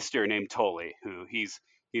a sister named Tully, who he's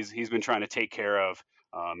been trying to take care of.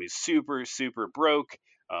 He's super, super broke.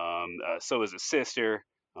 So is his sister.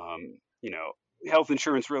 Health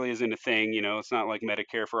insurance really isn't a thing. It's not like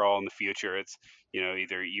Medicare for all in the future. It's,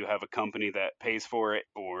 either you have a company that pays for it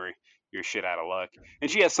or you're shit out of luck. And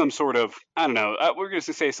she has some sort of, I don't know, we're going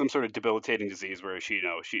to say some sort of debilitating disease where she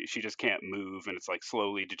just can't move and it's like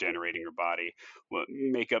slowly degenerating her body. Well,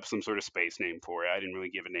 make up some sort of space name for it. I didn't really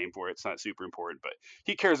give a name for it. It's not super important, but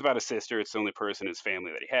he cares about his sister. It's the only person in his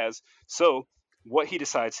family that he has. So what he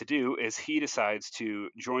decides to do is he decides to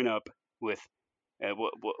join up with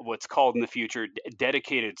what's called in the future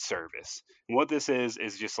dedicated service. And what this is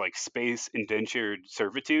just like space indentured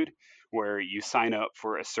servitude, where you sign up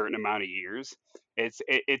for a certain amount of years.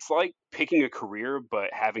 It's like picking a career, but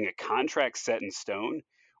having a contract set in stone,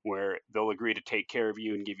 where they'll agree to take care of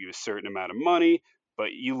you and give you a certain amount of money,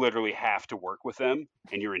 but you literally have to work with them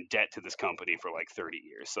and you're in debt to this company for like 30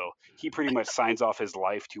 years. So he pretty much signs off his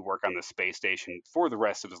life to work on the space station for the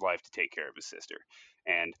rest of his life to take care of his sister.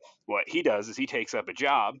 And what he does is he takes up a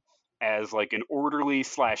job as like an orderly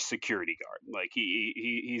slash security guard. Like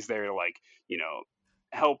he's there to like,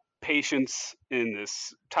 help patients in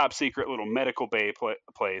this top secret little medical bay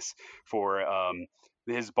place for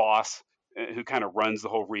his boss, who kind of runs the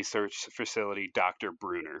whole research facility, Dr.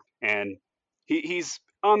 Bruner. And he's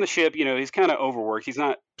on the ship. He's kind of overworked. He's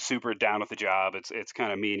not super down with the job. It's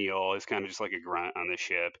kind of menial. He's kind of just like a grunt on the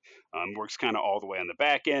ship. Works kind of all the way on the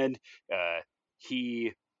back end.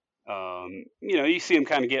 He you see him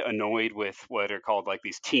kind of get annoyed with what are called like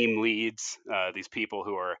these team leads, these people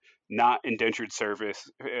who are not indentured service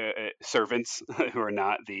servants, who are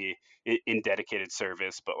not in dedicated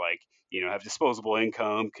service, but like have disposable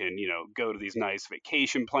income, can go to these nice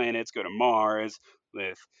vacation planets, go to Mars,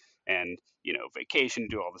 with and vacation,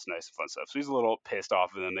 do all this nice fun stuff. So he's a little pissed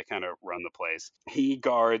off of them. They kind of run the place. He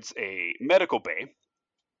guards a medical bay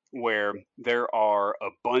where there are a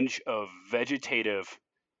bunch of vegetative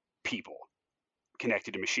people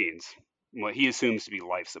connected to machines, what he assumes to be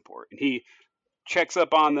life support. And he checks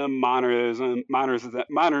up on them, monitors them,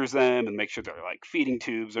 and makes sure their like feeding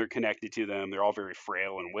tubes are connected to them. They're all very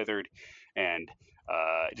frail and withered, and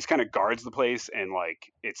just kind of guards the place. And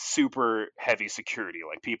like it's super heavy security.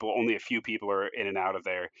 Like only a few people are in and out of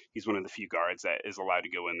there. He's one of the few guards that is allowed to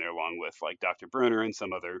go in there, along with like Dr. Bruner and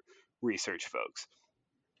some other research folks.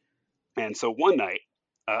 And so one night,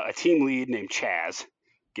 a team lead named Chaz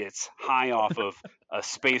gets high off of a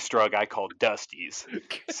space drug I call Dusty's.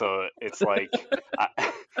 So it's like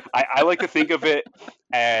I like to think of it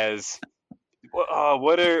as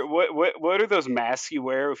what are those masks you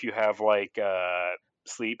wear if you have like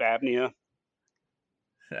sleep apnea?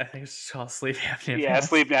 I think it's called sleep apnea. Yeah, mask.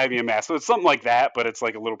 Sleep apnea mask. So it's something like that, but it's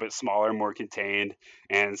like a little bit smaller, more contained,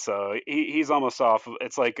 and so he's almost off.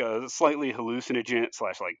 It's like a slightly hallucinogen /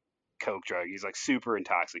 like coke drug. He's like super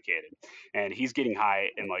intoxicated, and he's getting high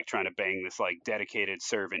and like trying to bang this like dedicated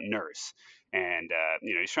servant nurse. And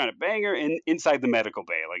he's trying to bang her inside the medical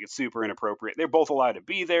bay. Like it's super inappropriate. They're both allowed to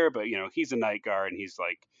be there, but he's a night guard and he's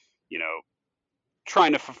like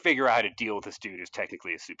trying to figure out how to deal with this dude who's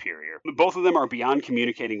technically a superior. Both of them are beyond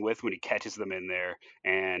communicating with when he catches them in there,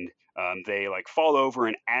 and they like fall over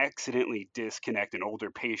and accidentally disconnect an older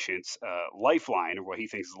patient's lifeline, or what he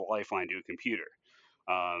thinks is a lifeline, to a computer.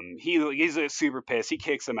 He's super pissed. He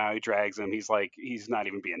kicks him out. He drags him. He's not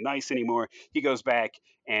even being nice anymore. He goes back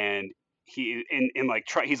and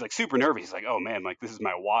he's like super nervous. He's like, oh man, like this is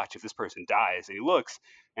my watch if this person dies. And he looks,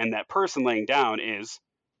 and that person laying down is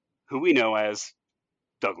who we know as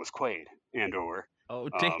Douglas Quaid, and/or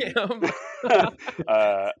damn,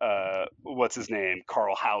 what's his name,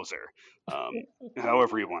 Carl Hauser,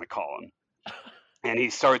 however you want to call him. And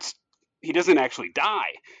he doesn't actually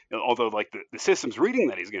die, although like the system's reading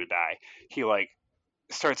that he's going to die. He like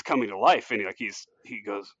starts coming to life, and he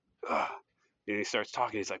goes, ugh, and he starts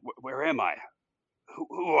talking. He's like, where am I?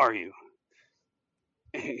 Who are you?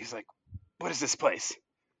 And he's like, what is this place?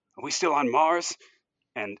 Are we still on Mars?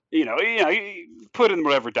 And you put in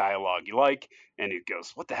whatever dialogue you like, and he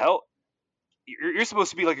goes, what the hell? You're supposed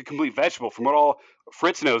to be like a complete vegetable. From what all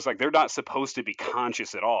Fritz knows, like they're not supposed to be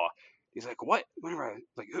conscious at all. He's like, what? Whatever.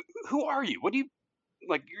 Like, who are you? What do you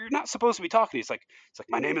like? You're not supposed to be talking. It's like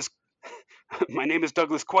my name is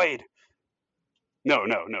Douglas Quaid. No.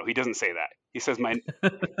 He doesn't say that. He says my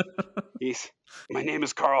name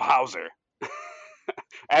is Carl Hauser.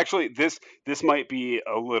 Actually, this might be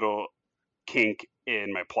a little kink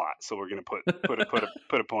in my plot, so we're gonna put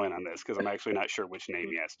a point on this, because I'm actually not sure which name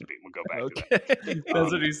he has to be. We'll go back to that.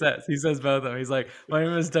 That's what he says. He says both of them. He's like, my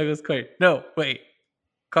name is Douglas Quaid. No, wait,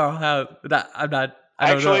 Carl Hauser. I'm not.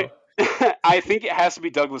 I don't know. I think it has to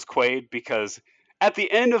be Douglas Quaid, because at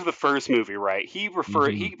the end of the first movie, right, he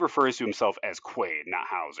refers to himself as Quaid, not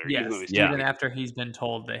Hauser. Yes, even after he's been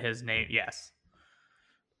told that his name. Yes.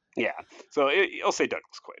 Yeah. So I'll say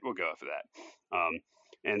Douglas Quaid. We'll go after that.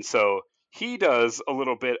 And so he does a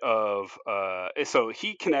little bit of so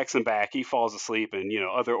he connects him back. He falls asleep, and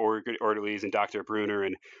other orderlies and Dr. Bruner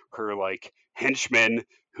and her like henchmen,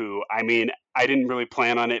 who, I mean, I didn't really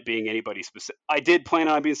plan on it being anybody specific. I did plan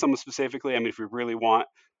on it being someone specifically. I mean, if we really want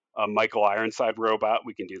a Michael Ironside robot,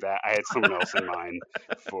 we can do that. I had someone else in mind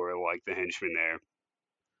for like the henchman there.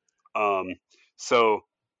 So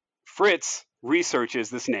Fritz researches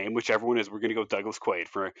this name, whichever one is, we're going to go Douglas Quaid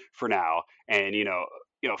for now, and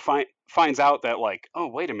finds out that like, oh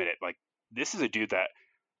wait a minute, like this is a dude that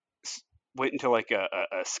went into like a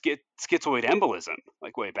schizoid embolism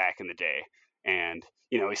like way back in the day, and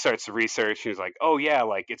he starts to research and he's like, oh yeah,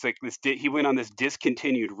 like it's like this. He went on this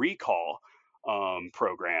discontinued recall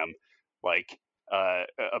program, like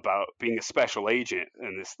about being a special agent,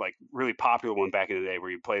 and this like really popular one back in the day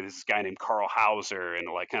where you play this guy named Carl Hauser, and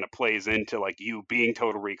it like kind of plays into like you being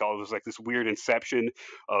Total Recall. It was like this weird inception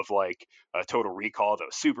of like Total Recall that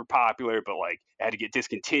was super popular, but like it had to get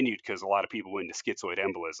discontinued because a lot of people went into schizoid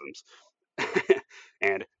embolisms.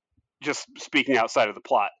 And just speaking outside of the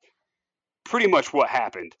plot, pretty much what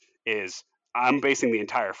happened is I'm basing the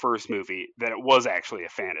entire first movie that it was actually a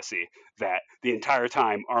fantasy, that the entire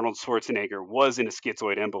time Arnold Schwarzenegger was in a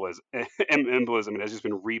schizoid embolism and has just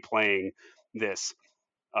been replaying this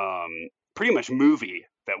pretty much movie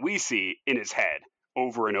that we see in his head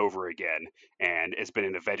over and over again, and has been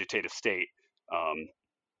in a vegetative state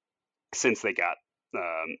since they got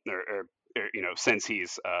since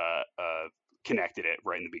he's connected it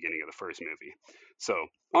right in the beginning of the first movie. So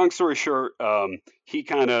long story short, he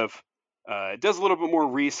kind of does a little bit more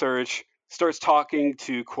research, starts talking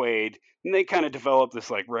to Quaid, and they kind of develop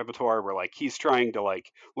this like repertoire where like he's trying to like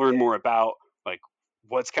learn more about like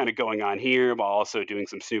what's kind of going on here, while also doing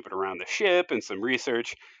some snooping around the ship and some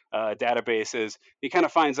research databases. He kind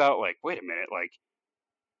of finds out like, wait a minute, like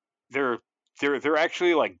they're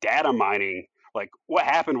actually like data mining. Like what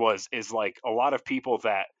happened is like a lot of people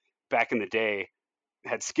that back in the day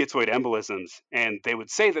had schizoid embolisms, and they would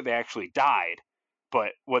say that they actually died,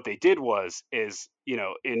 but what they did is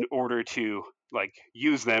in order to like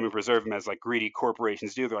use them and preserve them as like greedy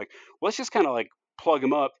corporations do, they're like, well, let's just kind of like plug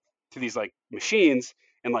them up to these like machines,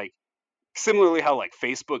 and like similarly how like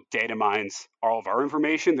Facebook data mines all of our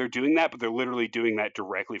information, they're doing that, but they're literally doing that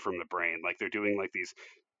directly from the brain. Like they're doing like these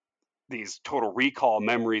Total Recall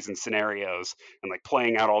memories and scenarios, and like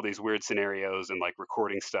playing out all these weird scenarios and like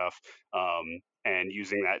recording stuff, and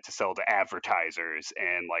using that to sell to advertisers,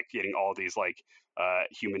 and like getting all these like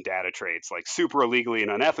human data traits like super illegally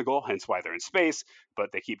and unethical, hence why they're in space,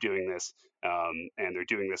 but they keep doing this, and they're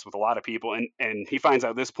doing this with a lot of people, and he finds out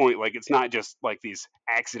at this point like it's not just like these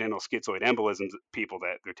accidental schizoid embolisms people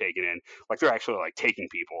that they're taking in, like they're actually like taking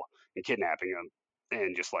people and kidnapping them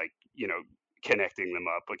and just like connecting them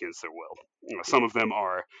up against their will. Some of them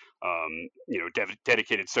are,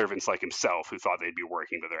 dedicated servants like himself who thought they'd be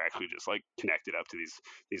working, but they're actually just like connected up to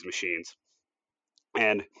these machines.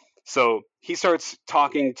 And so he starts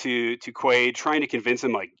talking to Quaid, trying to convince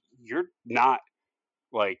him like you're not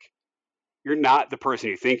the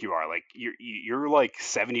person you think you are. Like you're like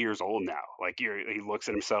 70 years old now. Like he looks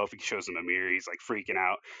at himself, he shows him a mirror, he's like freaking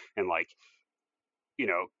out, and like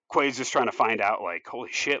Quaid's just trying to find out, like, holy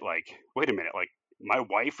shit, like, wait a minute, like, my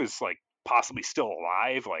wife is like possibly still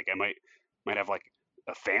alive. Like, I might have like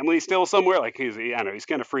a family still somewhere. Like, I don't know, he's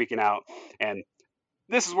kind of freaking out. And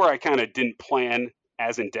this is where I kind of didn't plan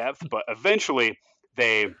as in depth, but eventually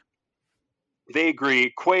they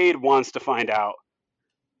agree. Quaid wants to find out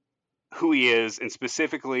who he is, and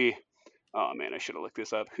specifically, oh man, I should have looked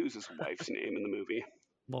this up. Who's his wife's name in the movie?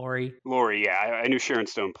 Laurie. Yeah, I knew Sharon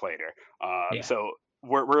Stone played her. Yeah. So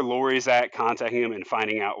where Laurie's at, contacting him and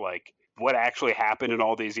finding out like what actually happened in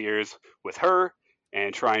all these years with her,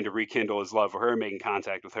 and trying to rekindle his love for her, making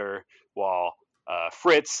contact with her, while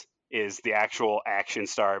Fritz is the actual action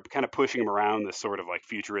star, kind of pushing him around this sort of like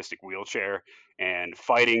futuristic wheelchair and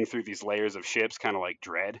fighting through these layers of ships, kind of like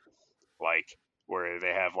Dread, like where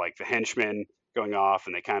they have like the henchmen going off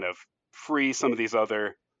and they kind of free some of these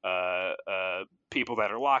other people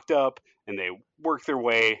that are locked up, and they work their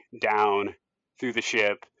way down through the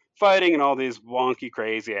ship, fighting in all these wonky,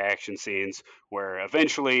 crazy action scenes where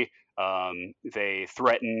eventually they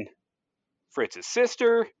threaten Fritz's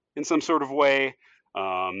sister in some sort of way.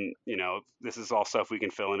 This is all stuff we can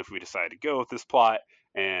fill in if we decide to go with this plot.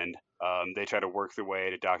 And they try to work their way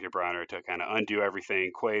to Dr. Bronner to kind of undo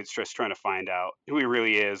everything. Quaid's just trying to find out who he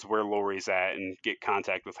really is, where Laurie's at, and get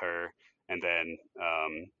contact with her. And then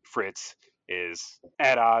Fritz is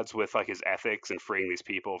at odds with like his ethics and freeing these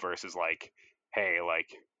people versus like, hey, like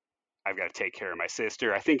I've got to take care of my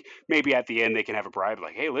sister. I think maybe at the end they can have a bribe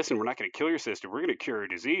like, hey, listen, we're not going to kill your sister. We're going to cure her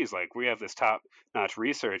disease. Like we have this top notch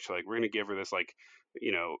research. Like we're going to give her this like,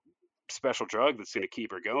 special drug that's going to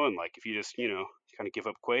keep her going. Like if you just, kind of give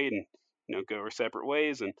up Quaid and, go our separate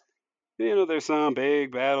ways, and, there's some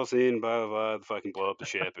big battle scene, blah, blah, blah, fucking blow up the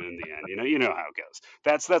ship. And in the end, you know how it goes.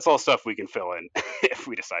 That's all stuff we can fill in if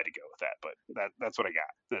we decide to go with that. But that's what I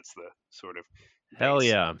got. That's the sort of Hell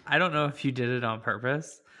yeah. I don't know if you did it on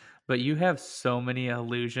purpose, but you have so many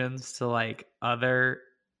allusions to like other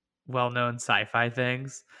well-known sci-fi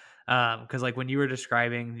things. Because like when you were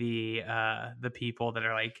describing the people that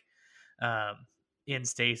are like um in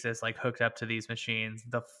stasis, like hooked up to these machines,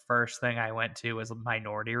 the first thing I went to was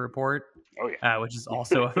Minority Report, Oh yeah. which is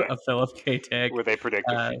also a Philip K. Where Dick they predict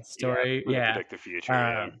story. where they Yeah. predict the future.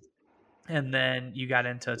 Yeah. Um, and then you got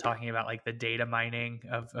into talking about like the data mining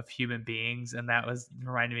of human beings, and that was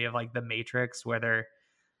reminded me of like the Matrix, where they're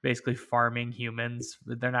basically farming humans.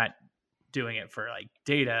 They're not doing it for like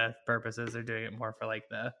data purposes; they're doing it more for like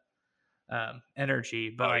the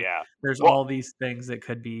energy. But Oh like, yeah. there's Well, all these things that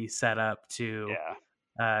could be set up to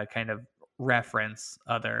yeah. kind of reference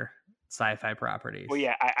other sci-fi Well, properties.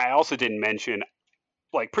 yeah. I also didn't mention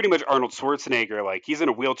like pretty much Arnold Schwarzenegger, like he's in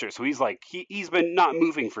a wheelchair, so he's like he's been not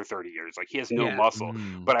moving for 30 years, like he has no Yeah. muscle.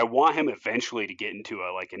 Mm, But I want him eventually to get into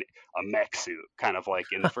a mech suit, kind of like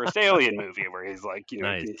in the first Alien movie, where he's like he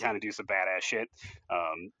nice. can kind of do some badass shit.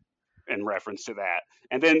 In reference to that,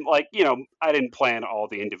 and then like I didn't plan all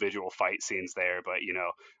the individual fight scenes there, but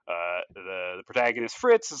the protagonist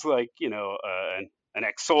Fritz is like an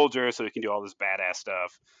ex-soldier, so he can do all this badass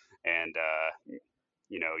stuff, and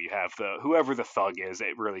you have whoever the thug is.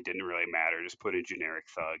 It really didn't really matter. Just put a generic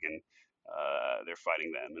thug, and they're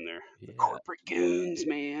fighting them, and they're the Yeah. corporate goons,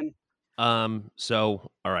 man.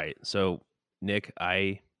 So all right. So Nick,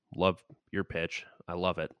 I love your pitch. I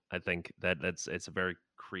love it. I think it's a very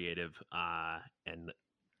creative and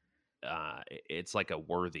it's like a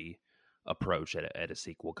worthy approach at a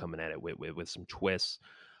sequel, coming at it with some twists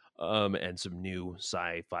and some new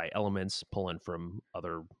sci-fi elements pulling from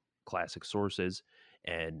other classic sources.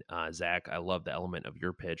 And Zach, I love the element of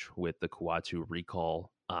your pitch with the Kuatu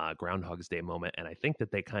recall Groundhog's Day moment, and I think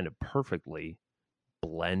that they kind of perfectly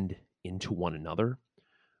blend into one another.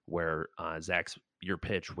 Where Zach's your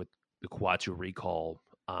pitch with the Kuatu recall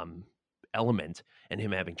element and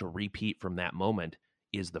him having to repeat from that moment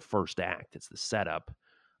is the first act. It's the setup,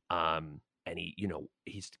 and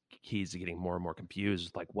he's getting more and more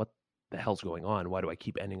confused. Like, what the hell's going on? Why do I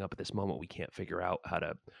keep ending up at this moment? We can't figure out how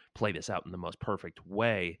to play this out in the most perfect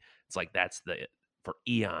way. It's like that's the for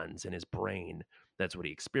eons in his brain. That's what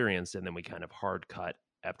he experienced, and then we kind of hard cut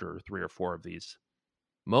after 3 or 4 of these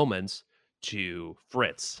moments to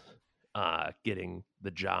Fritz getting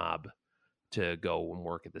the job to go and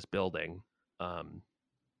work at this building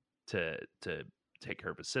to take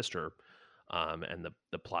care of his sister, and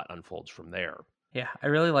the plot unfolds from there. Yeah, I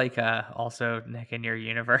really like also Nick in your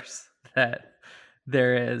universe that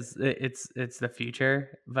there is it's the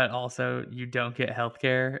future, but also you don't get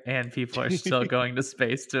healthcare and people are still going to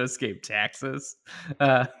space to escape taxes.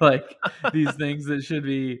 Like these things that should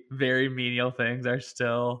be very menial things are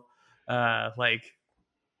still like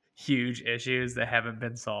huge issues that haven't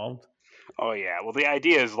been solved. Oh yeah. Well, the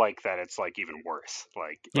idea is like that. It's like even worse.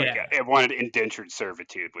 Like Yeah. it wanted indentured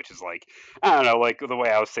servitude, which is like I don't know. Like the way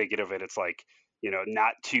I was thinking of it, it's like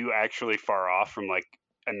not too actually far off from like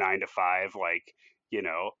a 9 to 5. Like you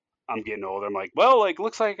know, I'm getting older. I'm like, well, like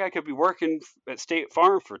looks like I could be working at State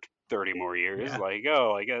Farm for 30 more years. Yeah. Like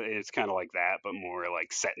it's kind of like that, but more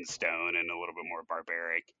like set in stone and a little bit more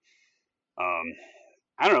barbaric. Um,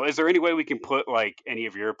 I don't know. Is there any way we can put like any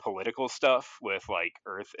of your political stuff with like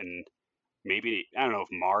Earth and maybe I don't know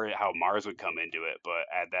if Mars would come into it, but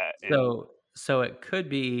add that in So it could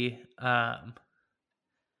be I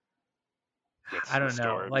with don't know.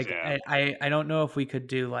 storms. Like Yeah, I don't know if we could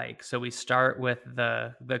do like so we start with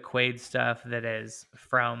the Quaid stuff that is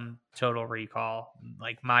from Total Recall,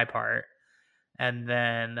 like my part, and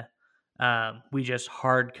then we just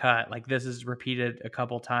hard cut. Like this is repeated a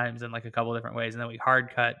couple times in like a couple different ways, and then we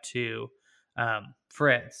hard cut to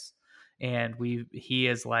Fritz, and he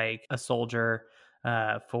is like a soldier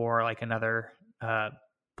for like another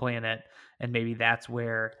planet, and maybe that's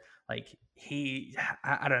where like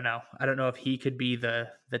I don't know. I don't know if he could be the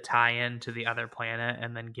tie-in to the other planet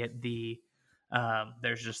and then get the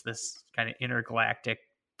there's just this kind of intergalactic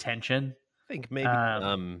tension. I think maybe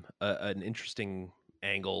Um an interesting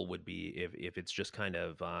angle would be if it's just kind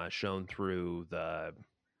of shown through the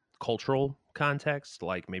cultural context,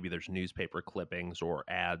 like maybe there's newspaper clippings or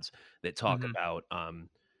ads that talk mhm. about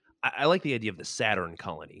I like the idea of the Saturn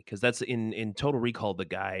colony, because that's in Total Recall. The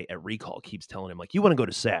guy at Recall keeps telling him like, "You want to go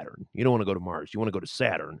to Saturn. You don't want to go to Mars. You want to go to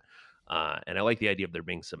Saturn." And I like the idea of there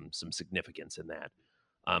being some significance in that.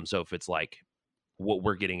 So if it's like what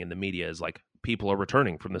we're getting in the media is like people are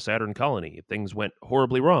returning from the Saturn colony, things went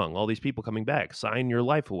horribly wrong. All these people coming back. Sign your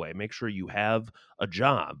life away. Make sure you have a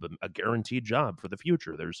job, a guaranteed job for the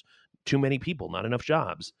future. There's too many people, not enough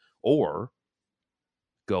jobs, or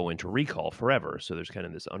go into recall forever. So there's kind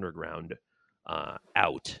of this underground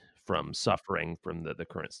out from suffering from the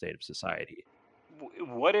current state of society.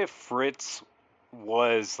 What if Fritz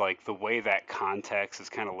was like the way that context is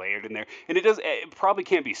kind of layered in there, and it probably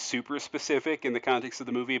can't be super specific in the context of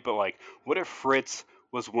the movie, but like, what if Fritz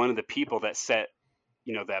was one of the people that set,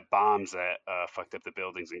 that bombs that fucked up the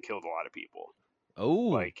buildings and killed a lot of people? Oh,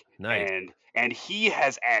 Like, nice. and he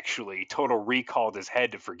has actually total recalled his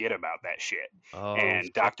head to forget about that shit. Oh,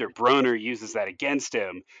 And Dr. Broner uses that against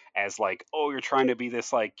him as like, oh, you're trying to be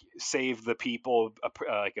this like save the people,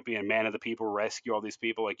 like being a man of the people, rescue all these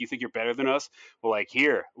people. Like, you think you're better than us? Well, like,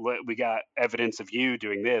 here, we got evidence of you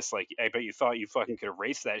doing this. Like, I bet you thought you fucking could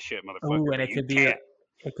erase that shit, motherfucker. Oh, and But you can't.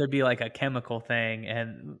 it could be like a chemical thing,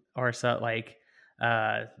 and or so like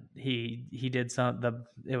he did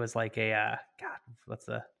it was like a God, what's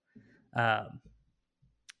the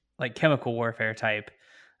like chemical warfare type,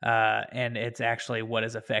 and it's actually what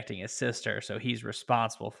is affecting his sister, so he's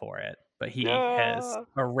responsible for it, but he has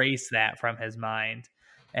erased that from his mind,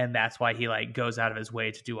 and that's why he like goes out of his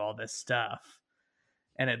way to do all this stuff.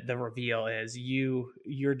 And the reveal is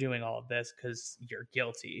you're doing all of this because you're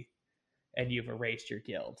guilty, and you've erased your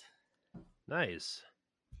guilt. Nice.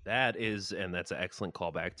 That's an excellent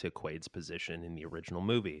callback to Quaid's position in the original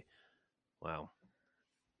movie. Wow.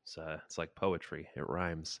 It's like poetry. It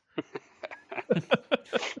rhymes.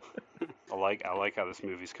 I like how this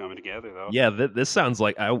movie's coming together, though. Yeah, this sounds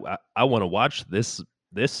like I want to watch this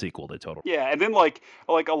sequel to Total. Yeah, and then like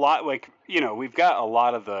a lot, like, we've got a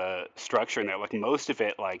lot of the structure in there. Like, most of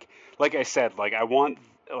it, like I said, like, I want,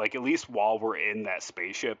 like, at least while we're in that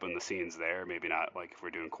spaceship and the scenes there, maybe not like if we're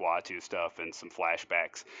doing Kuatu stuff and some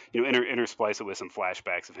flashbacks, intersplice it with some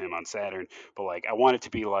flashbacks of him on Saturn. But like, I want it to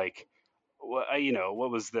be like, what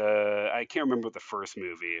was I can't remember the first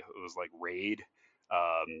movie. It was like Raid,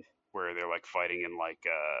 where they're like fighting in like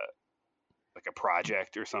a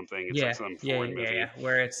project or something. It's like some foreign movie. Yeah.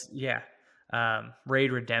 Where it's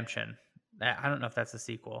Raid Redemption. I don't know if that's a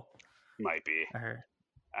sequel. Might be. Or,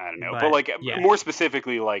 I don't know, but like more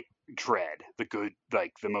specifically, like Dread, the good,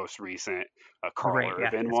 like the most recent Carl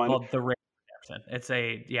Urban it's one. Called the Raid Redemption. It's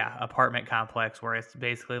a apartment complex where it's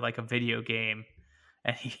basically like a video game,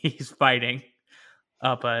 and he's fighting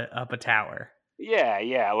up a tower.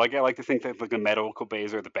 Yeah. Like, I like to think that like the medical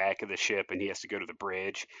bays are at the back of the ship, and he has to go to the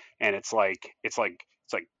bridge, and it's like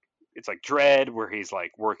Dread, where he's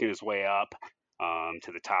like working his way up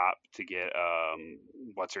to the top to get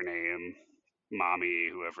what's her name, Mommy,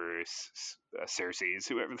 whoever, Cersei's,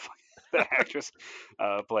 whoever the fuck that actress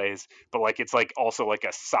plays. But like, it's like also like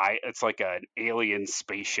it's like an alien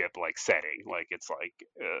spaceship like setting. Like, it's like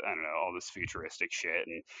I don't know, all this futuristic shit,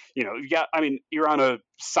 and you're on a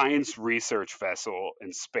science research vessel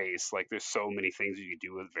in space. Like, there's so many things you can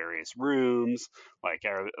do with various rooms. Like,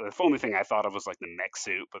 the only thing I thought of was like the mech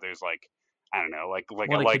suit, but there's like, I don't know, like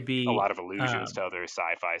I like a lot of allusions to other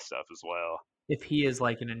sci-fi stuff as well. If he is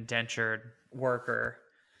like an indentured worker,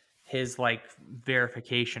 his like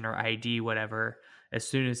verification or ID, whatever, as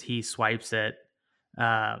soon as he swipes it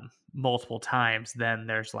multiple times, then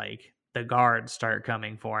there's like the guards start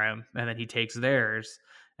coming for him, and then he takes theirs,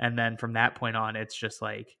 and then from that point on, it's just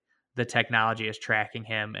like the technology is tracking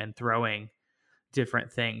him and throwing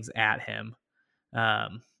different things at him,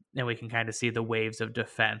 and we can kind of see the waves of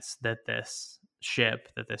defense that this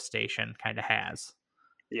station kind of has.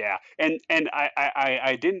 Yeah, and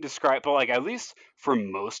I didn't describe, but like, at least for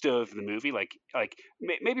most of the movie, like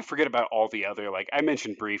maybe forget about all the other, like I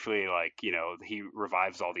mentioned briefly, like, he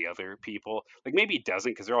revives all the other people. Like, maybe he doesn't,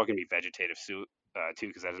 because they're all gonna be vegetative too,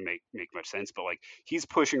 because that doesn't make much sense. But like, he's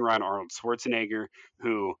pushing around Arnold Schwarzenegger,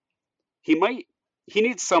 who he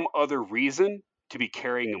needs some other reason to be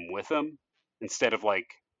carrying him with him, instead of like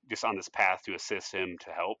just on this path to assist him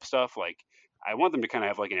to help stuff. Like, I want them to kind of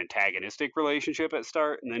have like an antagonistic relationship at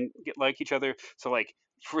start, and then get like each other. So like,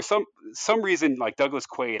 for some reason, like, Douglas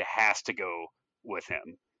Quaid has to go with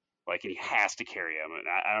him, like, and he has to carry him, and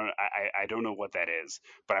I don't know what that is,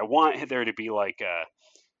 but I want there to be like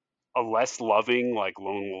a less loving, like,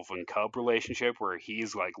 lone wolf and cub relationship, where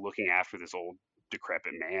he's like looking after this old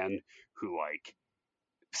decrepit man who like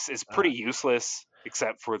is pretty useless,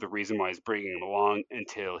 except for the reason why he's bringing him along,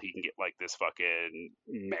 until he can get like this fucking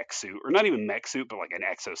mech suit, or not even mech suit, but like an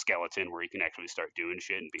exoskeleton where he can actually start doing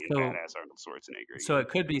shit and being badass Arnold Schwarzenegger. So it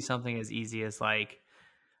could be something as easy as like,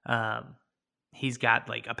 he's got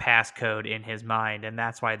like a passcode in his mind, and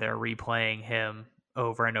that's why they're replaying him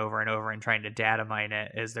over and over and over and trying to data mine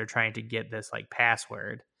it, is they're trying to get this like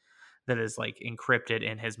password that is like encrypted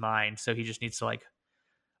in his mind. So he just needs to like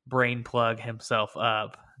brain plug himself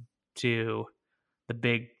up to the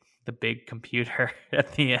big the big computer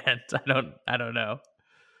at the end. I don't know.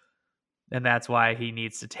 And that's why he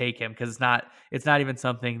needs to take him, because it's not even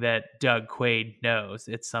something that Doug Quaid knows.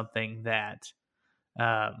 It's something that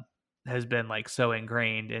has been like so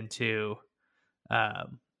ingrained into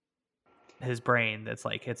um, his brain that's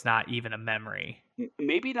like it's not even a memory.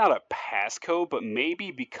 Maybe not a passcode, but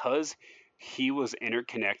maybe because he was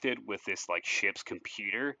interconnected with this like ship's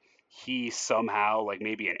computer, he somehow like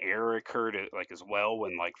maybe an error occurred like as well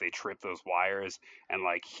when like they tripped those wires, and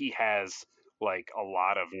like he has like a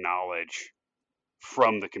lot of knowledge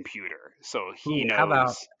from the computer, so he Ooh, knows how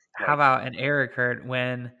like about an error occurred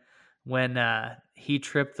when he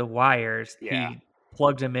tripped the wires, yeah. he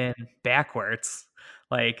plugged him in backwards.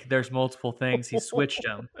 Like there's multiple things. He switched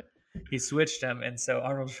them. He switched them, and so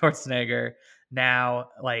Arnold Schwarzenegger now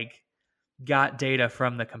like got data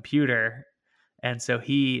from the computer, and so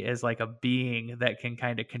he is like a being that can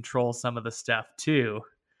kind of control some of the stuff too.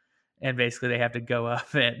 And basically, they have to go up.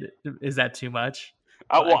 And is that too much?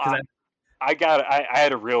 Well, Because I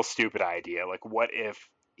had a real stupid idea. Like, what if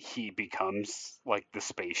he becomes like the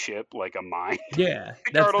spaceship, like a mind? yeah,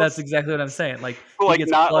 Like that's Arnold's, exactly what I'm saying. Like but he like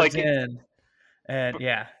gets not plugged like in, and but,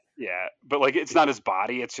 yeah, yeah, but like it's not his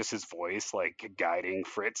body; it's just his voice, like guiding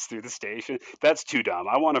Fritz through the station. That's too dumb.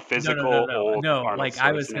 I want a physical old no. Arnold Like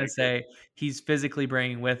I was gonna Schwarzenegger. say, he's physically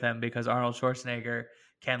bringing with him because Arnold Schwarzenegger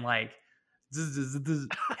can like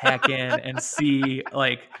hack in and see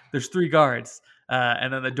like there's 3 guards,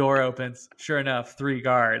 and then the door opens. Sure enough, 3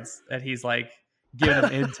 guards, and he's like giving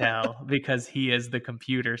them intel because he is the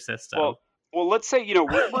computer system. Well, let's say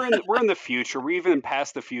we're in the future. We're even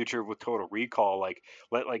past the future with Total Recall. Like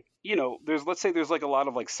there's let's say there's like a lot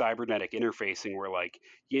of like cybernetic interfacing where like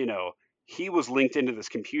he was linked into this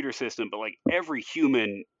computer system, but like every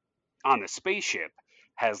human on the spaceship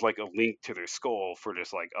has like a link to their skull for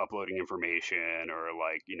just like uploading information or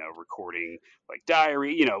like recording like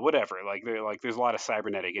diary, whatever. Like there's a lot of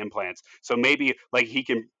cybernetic implants, so maybe like he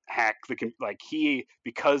can hack like he,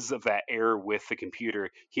 because of that error with the computer,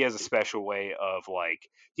 he has a special way of like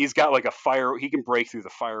he's got like he can break through the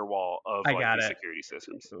firewall of I like got these it. security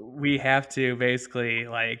systems. We have to basically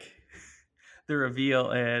like the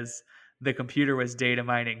reveal is the computer was data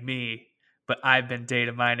mining me, but I've been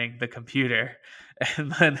data mining the computer.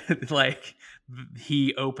 And then like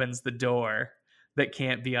he opens the door that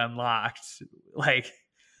can't be unlocked. Like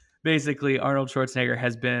basically Arnold Schwarzenegger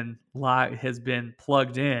has been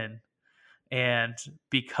plugged in, and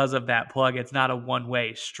because of that plug it's not a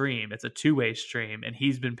one-way stream, it's a two-way stream, and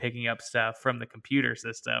he's been picking up stuff from the computer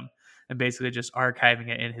system and basically just archiving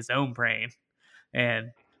it in his own brain.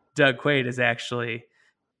 And Doug Quaid is actually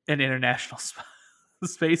an international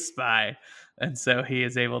space spy, and so he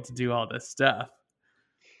is able to do all this stuff.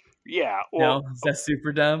 Yeah, well, No, is that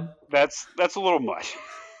super dumb? that's a little much.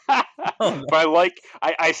 Oh, But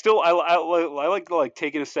I still I like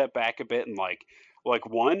taking a step back a bit and like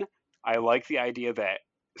one, I like the idea that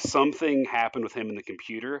something happened with him in the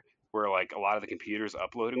computer where like a lot of the computers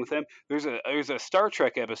uploading with him. There's a Star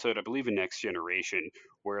Trek episode, I believe in Next Generation,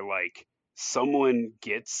 where like someone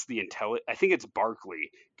gets the I think it's Barkley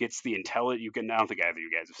gets the I don't think either of you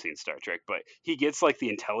guys have seen Star Trek, but he gets like the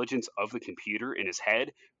intelligence of the computer in his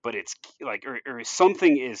head, but it's like or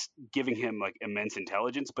something is giving him like immense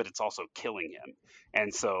intelligence, but it's also killing him.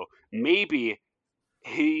 And so maybe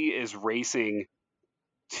he is racing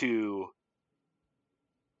to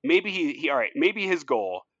he all right, maybe his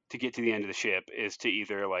goal to get to the end of the ship is to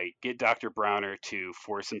either like get Dr. Browner to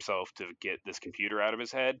force himself to get this computer out of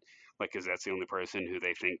his head, like because that's the only person who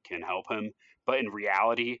they think can help him. But in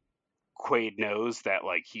reality, Quaid knows that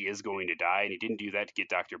like he is going to die, and he didn't do that to get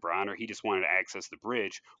Dr. Bronner. He just wanted to access the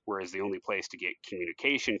bridge, whereas the only place to get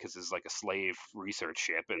communication, because it's like a slave research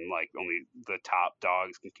ship, and like only the top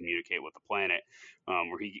dogs can communicate with the planet.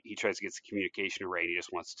 Where he tries to get the communication array, and he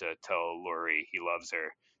just wants to tell Lori he loves her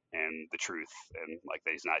and the truth, and like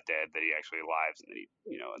that he's not dead, that he actually lives, and then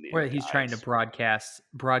he in the end where he he's trying to dies.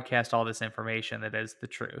 broadcast all this information that is the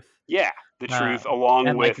truth. Yeah, the truth Um, along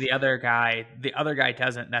and like with the other guy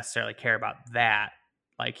doesn't necessarily care about that.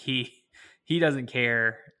 Like he doesn't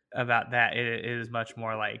care about that. It is much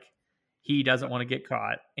more like he doesn't want to get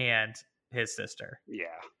caught, and his sister. yeah.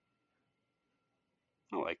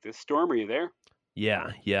 I like this. Storm, are you there?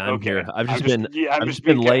 Yeah, I'm Okay. here. I'm just yeah, I'm I've just just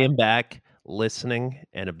been being laying back, listening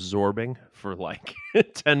and absorbing for like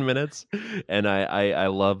 10 minutes, and I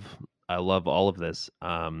love all of this.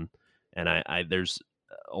 And I there's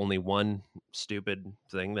only one stupid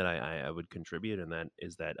thing that I would contribute, and that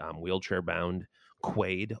is that wheelchair bound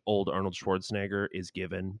Quaid, old Arnold Schwarzenegger, is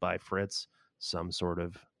given by Fritz some sort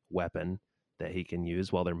of weapon that he can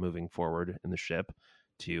use while they're moving forward in the ship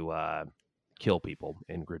to kill people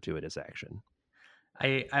in gratuitous action.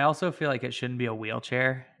 I also feel like it shouldn't be a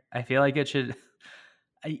wheelchair. I feel like it should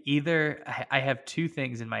I have two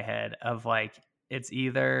things in my head of like it's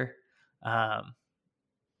either um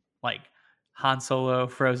like Han Solo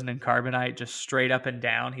frozen in carbonite just straight up and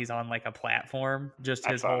down, he's on like a platform, just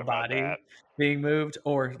I his thought whole about that. body being moved,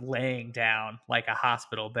 or laying down like a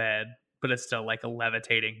hospital bed, but it's still like a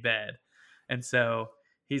levitating bed. And so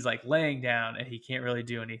he's like laying down and he can't really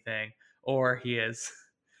do anything, or he is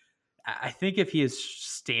I think if he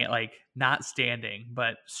is like not standing,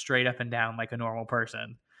 but straight up and down like a normal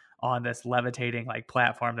person on this levitating like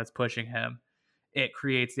platform that's pushing him, it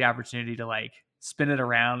creates the opportunity to like spin it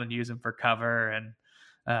around and use him for cover and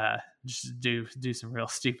just do some real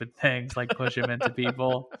stupid things like push him into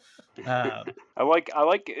people. I like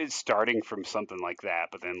it starting from something like that,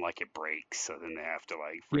 but then like it breaks, so then they have to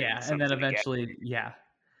like Yeah, create and then something again.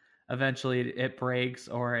 eventually it breaks,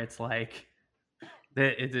 or it's like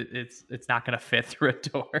it's not going to fit through a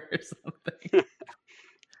door or something.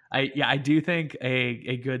 I do think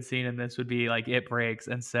a good scene in this would be like it breaks,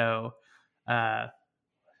 and so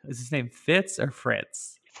is his name Fitz or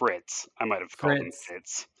Fritz? Fritz. I might have called him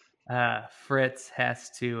Fitz. Fritz has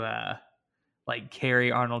to like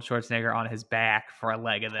carry Arnold Schwarzenegger on his back for a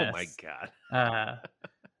leg of this. Oh my god.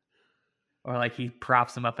 Or like he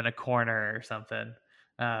props him up in a corner or something.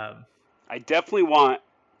 I definitely want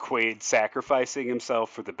Quaid sacrificing himself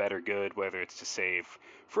for the better good, whether it's to save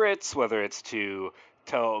Fritz, whether it's to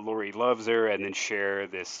tell Lori he loves her and then share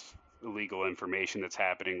this illegal information that's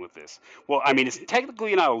happening with this. Well, I mean, it's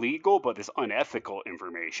technically not illegal, but this unethical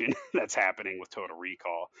information that's happening with Total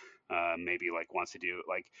Recall. Maybe like wants to do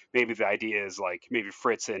like maybe the idea is like maybe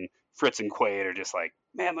Fritz and Quaid are just like,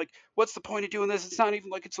 man, like what's the point of doing this? It's not even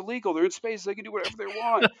like it's illegal. They're in space. They can do whatever they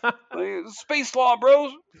want. Like, space law,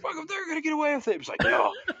 bros. Fuck if they're gonna get away with it. It's like,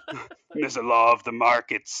 no, there's a law of the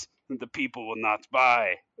markets. The people will not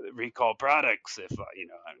buy recall products if I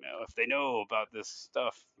don't know if they know about this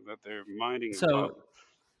stuff that they're mining. So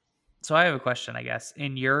I have a question. I guess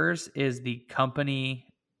in yours, is the company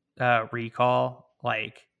Recall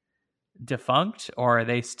like defunct, or are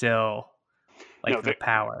they still like No, the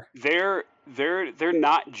power? they're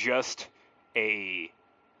not just a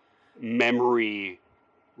memory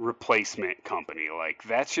replacement company. Like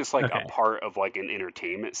that's just like a part of like an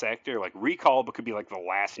entertainment sector. Like Recall could be like the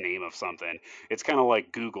last name of something. It's kind of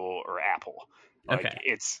like Google or Apple. Like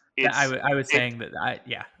it's I was saying that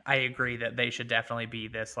I agree that they should definitely be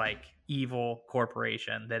this like evil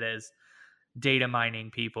corporation that is data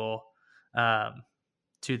mining people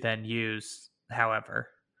to then use however.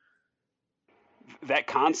 That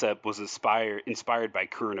concept was inspired by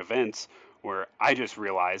current events, where I just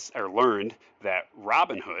realized or learned that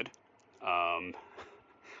Robinhood,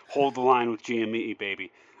 hold the line with GME,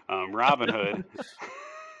 baby. Robinhood,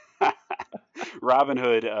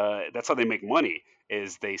 Robinhood. That's how they make money.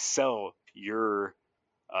 Is they sell your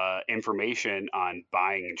information on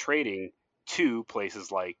buying and trading to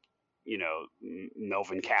places like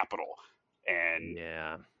Melvin Capital, and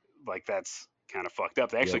yeah, like that's kind of fucked up.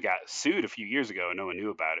 They actually got sued a few years ago, and no one knew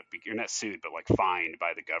about it. You're not sued, but like fined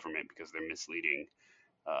by the government because they're misleading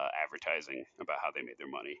advertising about how they made their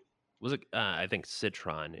money. Was it? I think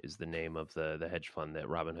Citron is the name of the hedge fund that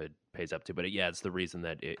Robinhood pays up to. But it's the reason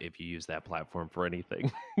that if you use that platform for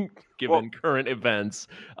anything, given current events,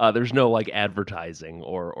 there's no like advertising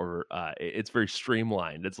or it's very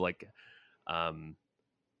streamlined. It's like, and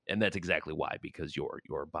that's exactly why, because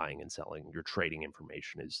you're buying and selling, your trading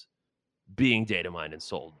information is being data mined and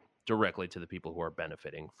sold directly to the people who are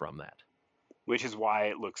benefiting from that. Which is why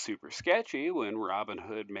it looks super sketchy when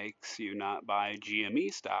Robinhood makes you not buy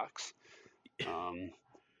GME stocks.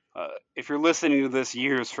 If you're listening to this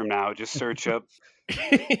years from now, just search up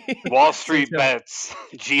Wall Street Bets,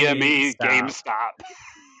 GME, GameStop.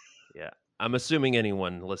 Yeah, I'm assuming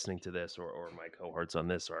anyone listening to this or my cohorts on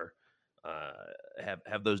this are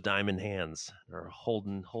have those diamond hands, or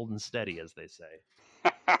holding steady, as they say.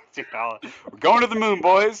 We're going to the moon,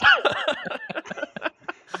 boys.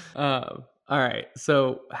 All right.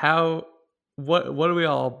 So what are we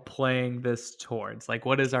all playing this towards? Like,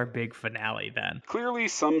 what is our big finale then? Clearly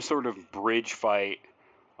some sort of bridge fight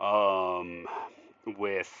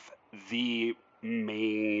with the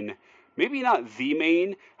main, maybe not the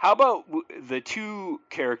main. How about the two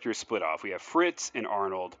characters split off? We have Fritz and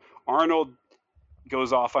Arnold. Arnold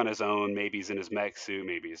goes off on his own. Maybe he's in his mech suit,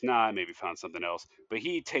 maybe he's not, maybe found something else. But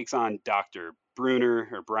he takes on Dr. Brunner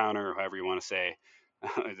or Browner, or however you want to say.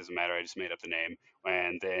 It doesn't matter. I just made up the name.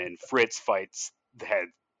 And then Fritz fights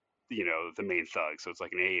the the main thug. So it's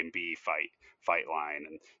like an A and B fight line,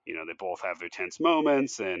 and they both have their tense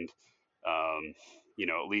moments, and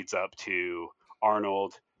it leads up to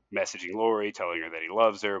Arnold messaging Laurie, telling her that he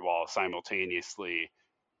loves her, while simultaneously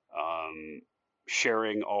um,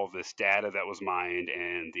 sharing all this data that was mined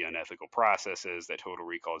and the unethical processes that Total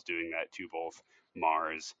Recall is doing that to both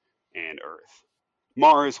Mars and Earth.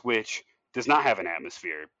 Mars, which does not have an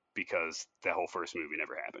atmosphere because the whole first movie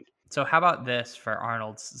never happened. So how about this for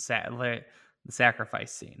Arnold's the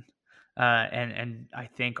sacrifice scene, and I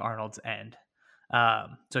think Arnold's end.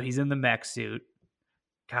 So he's in the mech suit.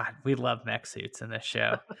 God, we love mech suits in this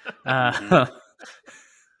show.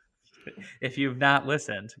 If you've not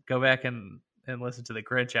listened, go back and listen to the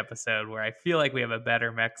Grinch episode where I feel like we have a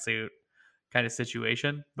better mech suit kind of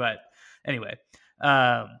situation. But anyway,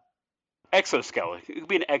 exoskeleton. It could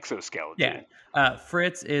be an exoskeleton. Yeah.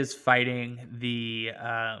 Fritz is fighting the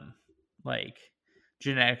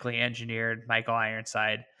genetically engineered Michael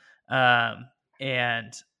Ironside,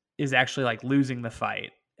 and is actually losing the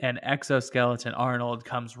fight. And exoskeleton Arnold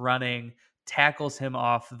comes running, tackles him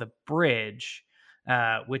off the bridge,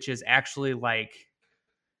 which is actually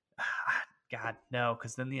God, no,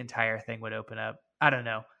 because then the entire thing would open up. I don't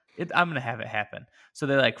know. I'm gonna have it happen. So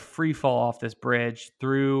they free fall off this bridge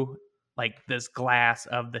through this glass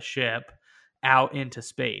of the ship out into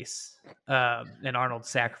space, and Arnold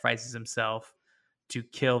sacrifices himself to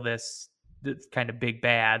kill this kind of big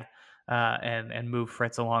bad, and move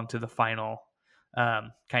Fritz along to the final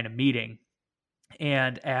kind of meeting.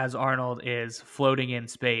 And as Arnold is floating in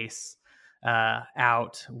space,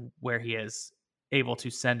 out where he is able to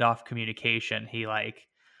send off communication, he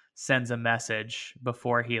sends a message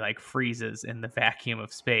before he freezes in the vacuum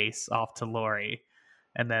of space off to Laurie.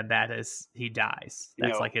 And then he dies.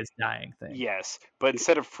 That's his dying thing. Yes, but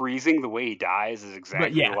instead of freezing, the way he dies is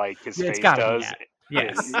exactly like his face does.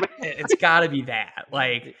 Yes, it's got to be that.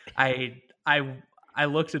 I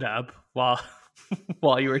looked it up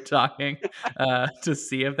while you were talking to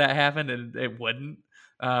see if that happened, and it wouldn't,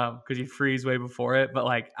 because you freeze way before it.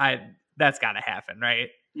 But that's got to happen, right?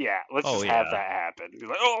 Yeah, let's just have that happen. He's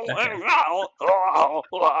like,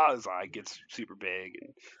 his eye gets super big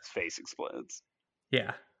and his face explodes.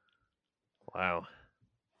 Yeah. Wow.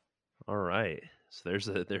 All right. So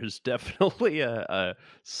there's definitely a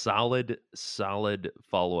solid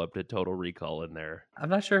follow up to Total Recall in there. I'm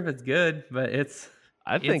not sure if it's good, but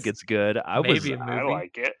I think it's good. I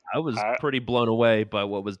like it. I was pretty blown away by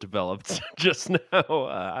what was developed just now.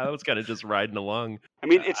 I was kind of just riding along. I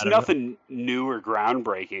mean, it's nothing new or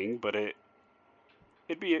groundbreaking, but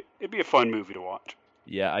it'd be a fun movie to watch.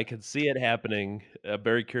 Yeah, I can see it happening.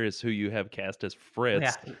 Very curious who you have cast as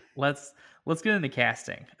Fritz. Yeah, let's get into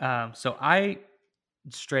casting. So I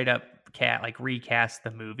straight up recast the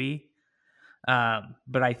movie,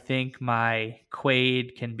 but I think my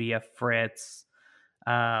Quaid can be a Fritz.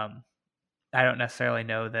 I don't necessarily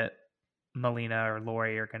know that Melina or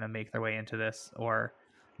Laurie are going to make their way into this, or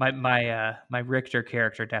my Richter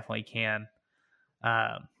character definitely can.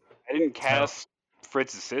 I didn't cast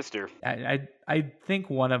Fritz's sister. I think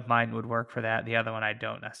one of mine would work for that. The other one I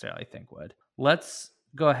don't necessarily think would. Let's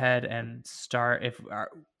go ahead and start. If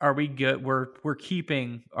are we good? We're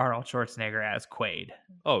keeping Arnold Schwarzenegger as Quaid.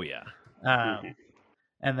 Oh yeah.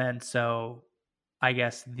 And then so I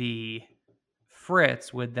guess the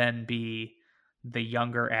Fritz would then be the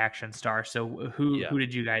younger action star. So who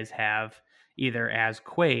did you guys have either as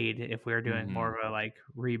Quaid if we were doing more of a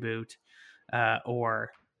reboot,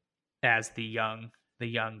 or as the young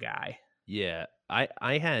guy? Yeah,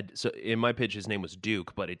 I had, so in my pitch his name was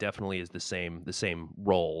Duke, but it definitely is the same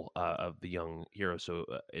role of the young hero. So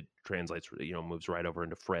it translates, moves right over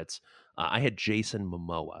into Fritz. I had Jason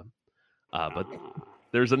Momoa, but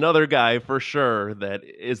there's another guy for sure that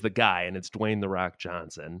is the guy, and it's Dwayne "The Rock"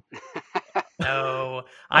 Johnson. No,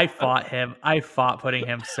 I fought him. I fought putting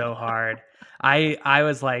him so hard. I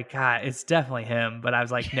was like, God, it's definitely him. But I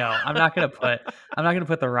was like, no, I'm not gonna put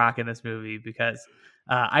The Rock in this movie because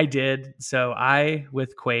I did. So I,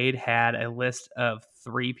 with Quaid, had a list of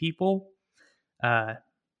 3 people,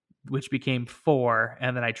 which became 4,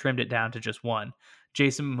 and then I trimmed it down to just 1.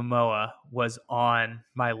 Jason Momoa was on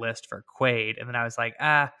my list for Quaid, and then I was like,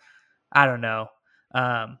 I don't know.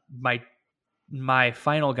 My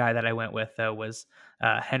final guy that I went with though was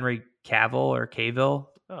Henry Cavill,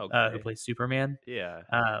 who plays Superman. Yeah.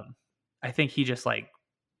 I think he just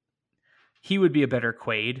he would be a better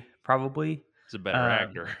Quaid probably. He's a better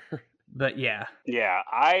actor. But yeah. Yeah,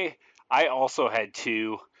 I also had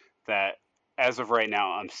 2 that as of right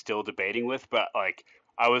now I'm still debating with, but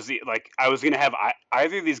I was gonna have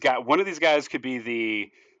either of these guys. One of these guys could be the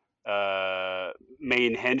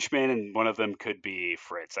main henchmen, and one of them could be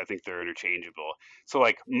Fritz. I think they're interchangeable. So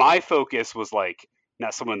like my focus was like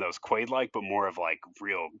not someone that was Quaid-like, but more of like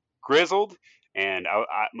real grizzled. And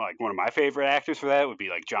like one of my favorite actors for that would be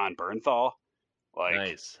like Jon Bernthal, like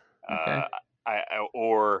Nice. Okay.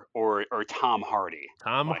 or Tom Hardy.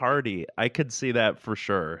 Tom Like, Hardy, I could see that for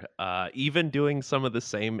sure. Even doing some of the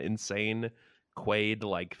same insane Quaid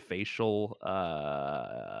like facial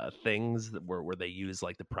things where they use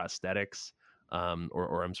like the prosthetics,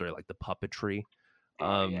 or I'm sorry, like the puppetry.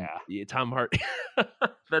 Yeah, Tom Hardy.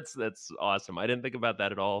 That's awesome. I didn't think about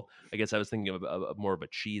that at all. I guess I was thinking of a more of a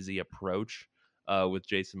cheesy approach with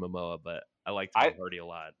Jason Momoa, but I like Tom Hardy a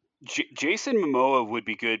lot. Jason Momoa would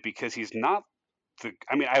be good because he's not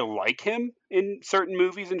I mean, I like him in certain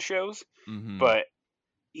movies and shows, but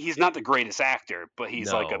he's not the greatest actor. But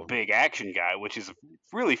he's like a big action guy, which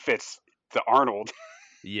really fits the Arnold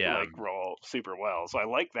like role super well. So I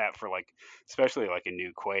like that for like, especially like a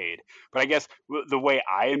new Quaid. But I guess the way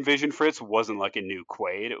I envisioned Fritz wasn't like a new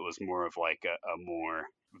Quaid. It was more of like a more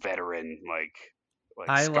veteran, like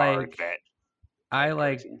scarred vet. I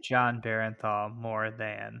like Jon Bernthal more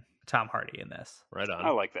than Tom Hardy in this. Right on. I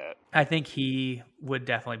like that. I think he would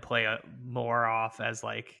definitely play more off as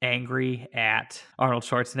like angry at Arnold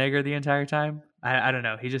Schwarzenegger the entire time. I don't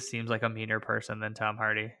know. He just seems like a meaner person than Tom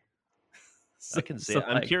Hardy. I can see it.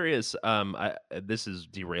 I'm curious. This is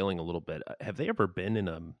derailing a little bit. Have they ever been in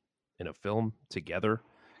a film together?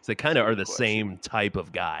 Because they kind of are the same type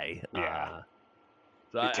of guy. Yeah.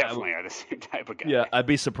 So they definitely are the same type of guy. Yeah, I'd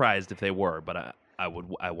be surprised if they were, but I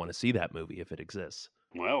want to see that movie if it exists.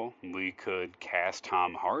 Well, we could cast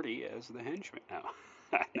Tom Hardy as the henchman now.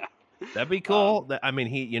 No. That'd be cool. I mean,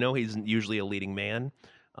 he's usually a leading man.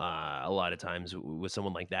 A lot of times with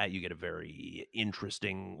someone like that, you get a very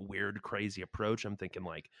interesting, weird, crazy approach. I'm thinking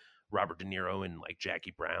like Robert De Niro and like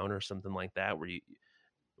Jackie Brown or something like that, where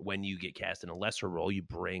when you get cast in a lesser role, you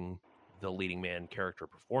bring the leading man character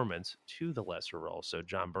performance to the lesser role. So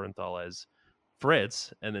Jon Bernthal as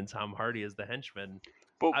Fritz, and then Tom Hardy as the henchman.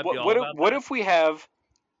 But what if we have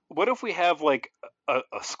like a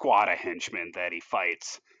squad of henchmen that he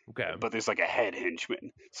fights? Okay. But there's like a head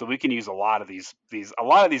henchman, so we can use a lot of these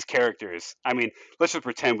characters. I mean, let's just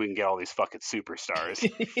pretend we can get all these fucking superstars,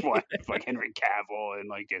 like Henry Cavill and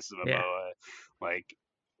like Jason Momoa. Yeah. Like,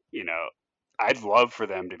 I'd love for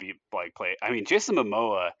them to be like play. I mean, Jason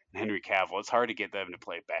Momoa and Henry Cavill. It's hard to get them to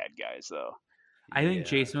play bad guys, though. I think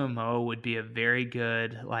Jason Momoa would be a very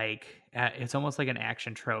good, like, it's almost like an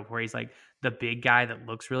action trope where he's like the big guy that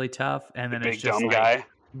looks really tough, and then it's just like guy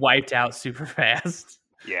wiped out super fast.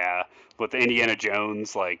 Yeah, with the Indiana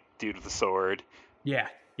Jones, like, dude with the sword. Yeah.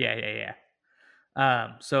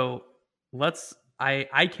 So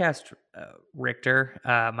I cast Richter,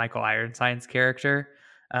 Michael Ironside's character,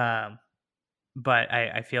 but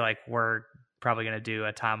I feel like we're probably going to do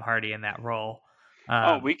a Tom Hardy in that role.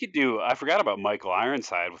 We could do, I forgot about Michael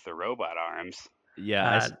Ironside with the robot arms.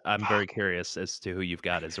 Yeah, I'm very curious as to who you've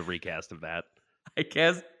got as a recast of that. I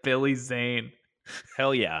cast Billy Zane.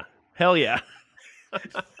 Hell yeah.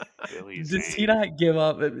 Does he not give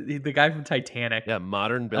up? The guy from Titanic. Yeah,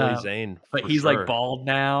 modern Billy Zane. But he's like bald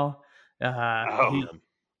now. I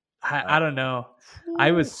don't know.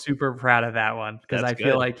 I was super proud of that one because I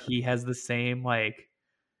feel like he has the same like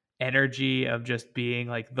energy of just being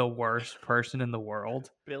like the worst person in the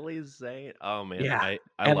world. Billy Zane. Oh man. Yeah. I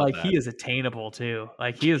and love like that. He is attainable too.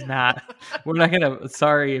 Like he is not, we're not going to,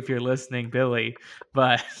 sorry if you're listening, Billy,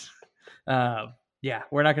 but yeah,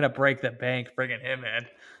 we're not going to break the bank bringing him in.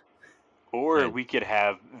 Or we could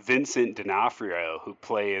have Vincent D'Onofrio, who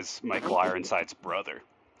plays Michael Ironside's brother.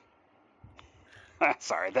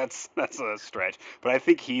 Sorry, that's a stretch, but I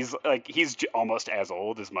think he's almost as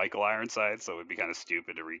old as Michael Ironside, so it would be kind of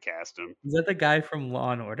stupid to recast him. Is that the guy from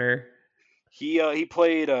Law and Order? He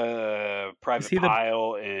played Private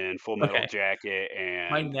Pile in Full Metal Jacket,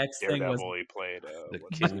 and my next Daredevil. Thing was he played the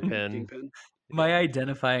Kingpin. My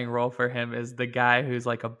identifying role for him is the guy who's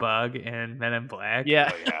like a bug in Men in Black.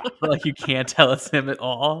 Yeah, but like you can't tell it's him at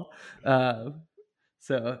all.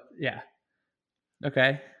 So yeah,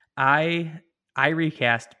 okay. I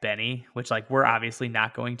recast Benny, which like we're obviously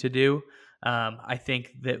not going to do. I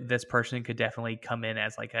think that this person could definitely come in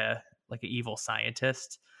as like an evil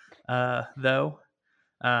scientist, though.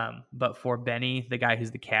 But for Benny, the guy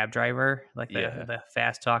who's the cab driver, like the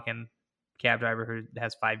fast talking cab driver who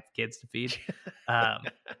has 5 kids to feed,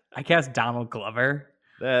 I cast Donald Glover.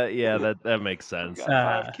 That makes sense.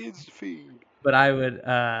 5 kids to feed. But I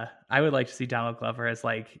would like to see Donald Glover as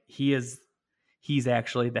like he's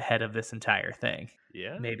actually the head of this entire thing.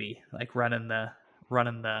 Yeah. Maybe like running the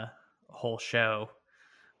whole show.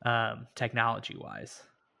 technology wise.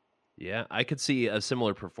 Yeah, I could see a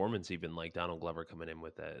similar performance, even like Donald Glover coming in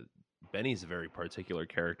with that. Benny's a very particular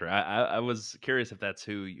character. I was curious if that's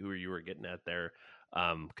who you were getting at there,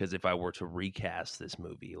 because if I were to recast this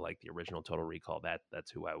movie, like the original Total Recall, that's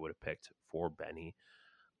who I would have picked for Benny.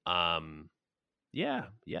 Um, yeah,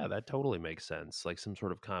 that totally makes sense. Like some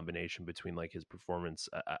sort of combination between like his performance.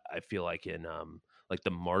 I feel like in like The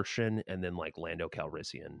Martian and then like Lando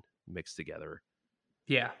Calrissian mixed together.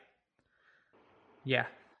 Yeah.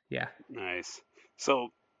 Nice. So,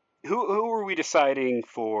 who were we deciding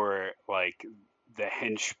for like the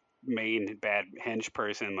main bad hench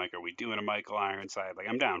person? Like, are we doing a Michael Ironside? Like,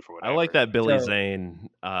 I'm down for I whatever. like that Billy So- Zane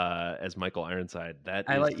as Michael Ironside. That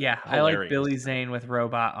I is like hilarious. I like Billy Zane with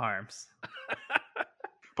robot arms.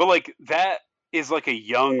 But like that is like a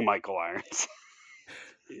young Michael Irons.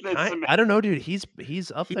 I don't know, dude. He's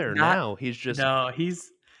up He's there not- now. He's just No,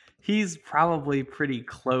 he's probably pretty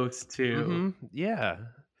close to. yeah,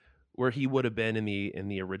 where he would have been in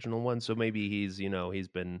the original one. So maybe he's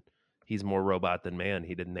he's more robot than man.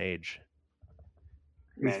 He didn't age.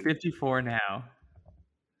 He's 54 now.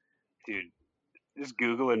 Dude, just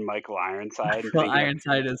Googling Michael Ironside. Michael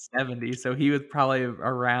Ironside is 70, so he was probably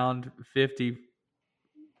around 50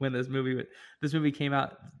 when this movie came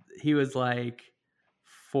out. He was like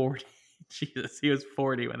 40. Jesus, he was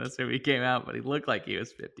 40 when this movie came out, but he looked like he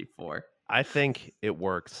was 54. I think it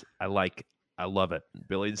works. I love it.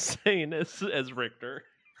 Billy Zane as Richter,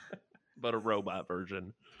 but a robot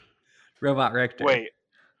version. Robot Richter. Wait,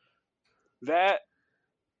 that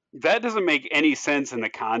doesn't make any sense in the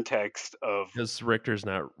context of Because Richter's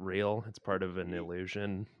not real. It's part of an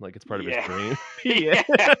illusion. Like it's part of his Yeah. dream. yeah.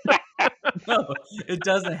 No, it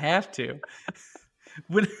doesn't have to.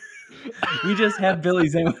 When we just have Billy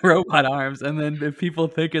Zane with robot arms, and then if people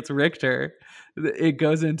think it's Richter, it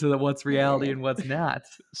goes into what's reality and what's not.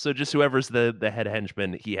 So just whoever's the head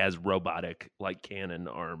henchman, he has robotic like cannon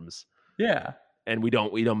arms. Yeah. And we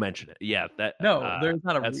don't mention it. Yeah, that No, there's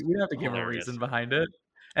not a. that's We don't have to give a reason behind it,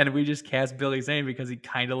 and we just cast Billy Zane because he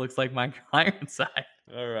kind of looks like Michael Ironside.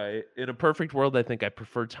 All right. In a perfect world, I think I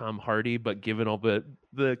prefer Tom Hardy, but given all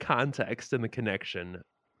the context and the connection,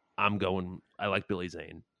 I like Billy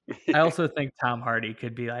Zane. I also think Tom Hardy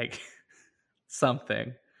could be like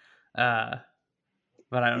something, but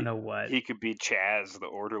I don't know what. He could be Chaz, the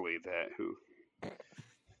orderly who.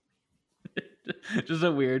 Just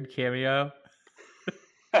a weird cameo.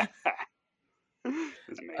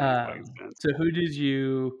 So who did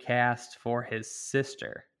you cast for his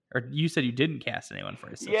sister? Or you said you didn't cast anyone for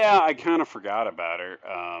his sister. Yeah, I kind of forgot about her.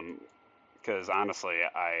 Because honestly,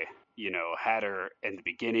 I had her in the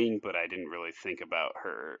beginning, but I didn't really think about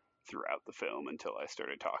her throughout the film until I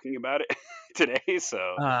started talking about it today.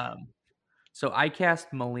 So I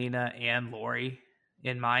cast Melina and Lori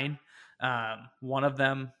in mine. One of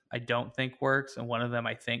them I don't think works, and one of them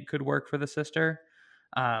I think could work for the sister.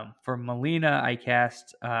 For Melina, I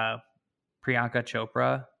cast Priyanka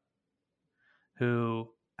Chopra, who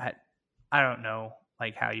I don't know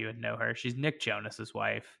like how you would know her. She's Nick Jonas's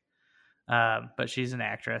wife, but she's an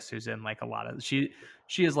actress who's in like a lot of she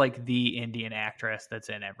is like the Indian actress that's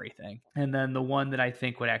in everything. And then the one that I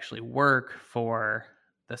think would actually work for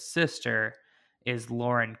the sister is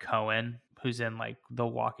Lauren Cohen, who's in like The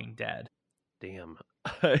Walking Dead. Damn.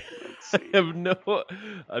 I have I'm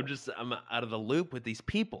out of the loop with these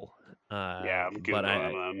people. Yeah, I'm good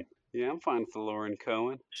on them. Yeah, I'm fine with the Lauren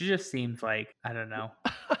Cohen. She just seems like, I don't know.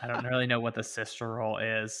 I don't really know what the sister role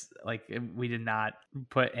is. Like, we did not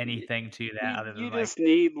put anything to that other than you just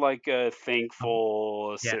need like a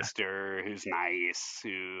thankful sister who's nice,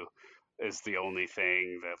 who is the only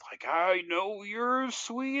thing that like, I know you're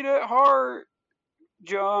sweet at heart,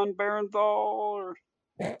 John Barenthal or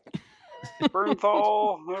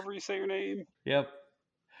Bernthal, however you say your name. Yep.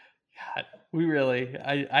 God,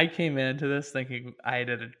 I came into this thinking I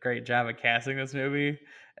did a great job of casting this movie,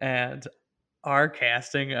 and our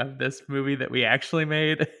casting of this movie that we actually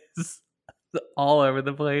made is all over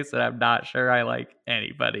the place, and I'm not sure I like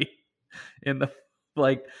anybody in the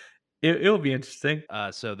like. It'll be interesting.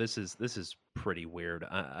 So this is pretty weird.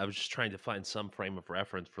 I was just trying to find some frame of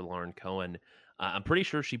reference for Lauren Cohen. I'm pretty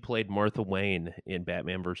sure she played Martha Wayne in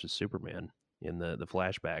Batman versus Superman in the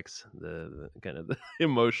flashbacks, the kind of the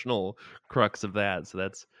emotional crux of that. So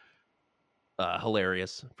that's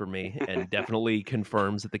hilarious for me, and definitely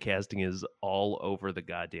confirms that the casting is all over the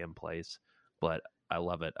goddamn place. But I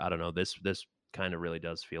love it. I don't know. This kind of really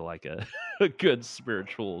does feel like a good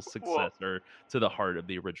spiritual successor to the heart of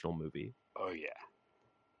the original movie. Oh yeah,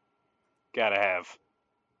 gotta have.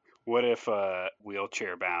 What if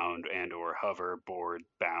wheelchair bound and or hoverboard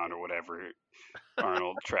bound or whatever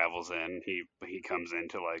Arnold travels in, he comes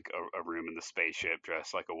into like a room in the spaceship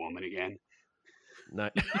dressed like a woman again?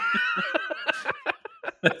 Not...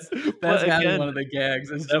 that's gotta be one of the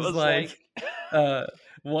gags. It's just like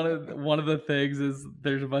one of the things is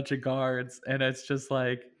there's a bunch of guards and it's just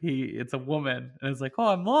like it's a woman and it's like, oh,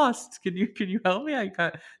 I'm lost. Can you help me? I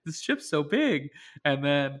got this ship's so big, and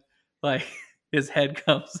then like his head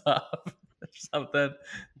comes up or something,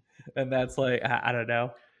 and that's like I don't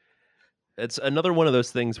know. It's another one of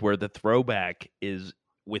those things where the throwback is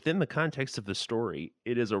within the context of the story.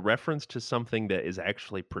 It is a reference to something that is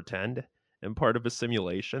actually pretend and part of a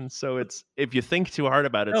simulation. So it's, if you think too hard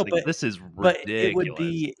about it, it's like, this is ridiculous. But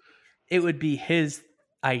it would be his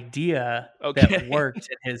idea that worked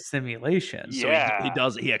in his simulation. So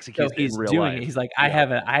he executes it in real life. He's like,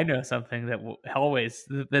 I know something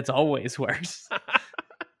that's always works.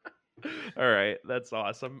 All right, that's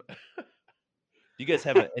awesome. Do you guys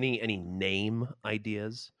have any name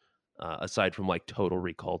ideas aside from like Total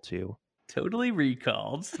Recall 2? Totally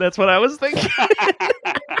Recalled. That's what I was thinking.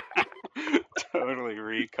 Totally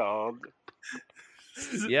Recalled.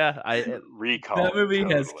 Yeah, Recall. That movie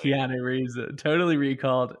has Keanu Reeves. Totally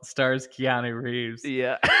Recalled stars Keanu Reeves.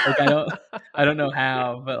 Yeah. Like, I don't know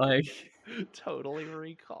how, but like Totally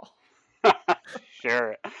Recall.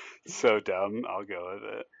 Sure. So dumb. I'll go with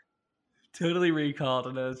it. Totally Recalled,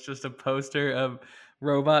 and it's just a poster of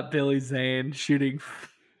robot Billy Zane shooting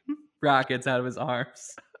rockets out of his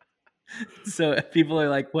arms. So people are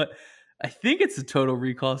like, what? I think it's a Total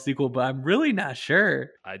Recall sequel, but I'm really not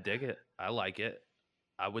sure. I dig it. I like it.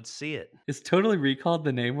 I would see it. Is Totally Recalled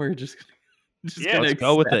the name we're just gonna let's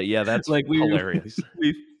go with it. Yeah, that's like hilarious.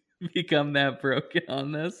 We've become that broken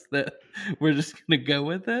on this that we're just gonna go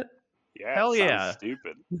with it. Yeah, hell yeah,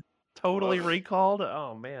 stupid. Totally Recalled.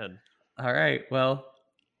 Oh man. All right, well,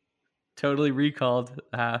 Totally Recalled.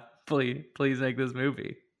 Please make this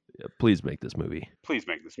movie. Yeah, please make this movie. Please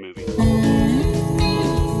make this movie.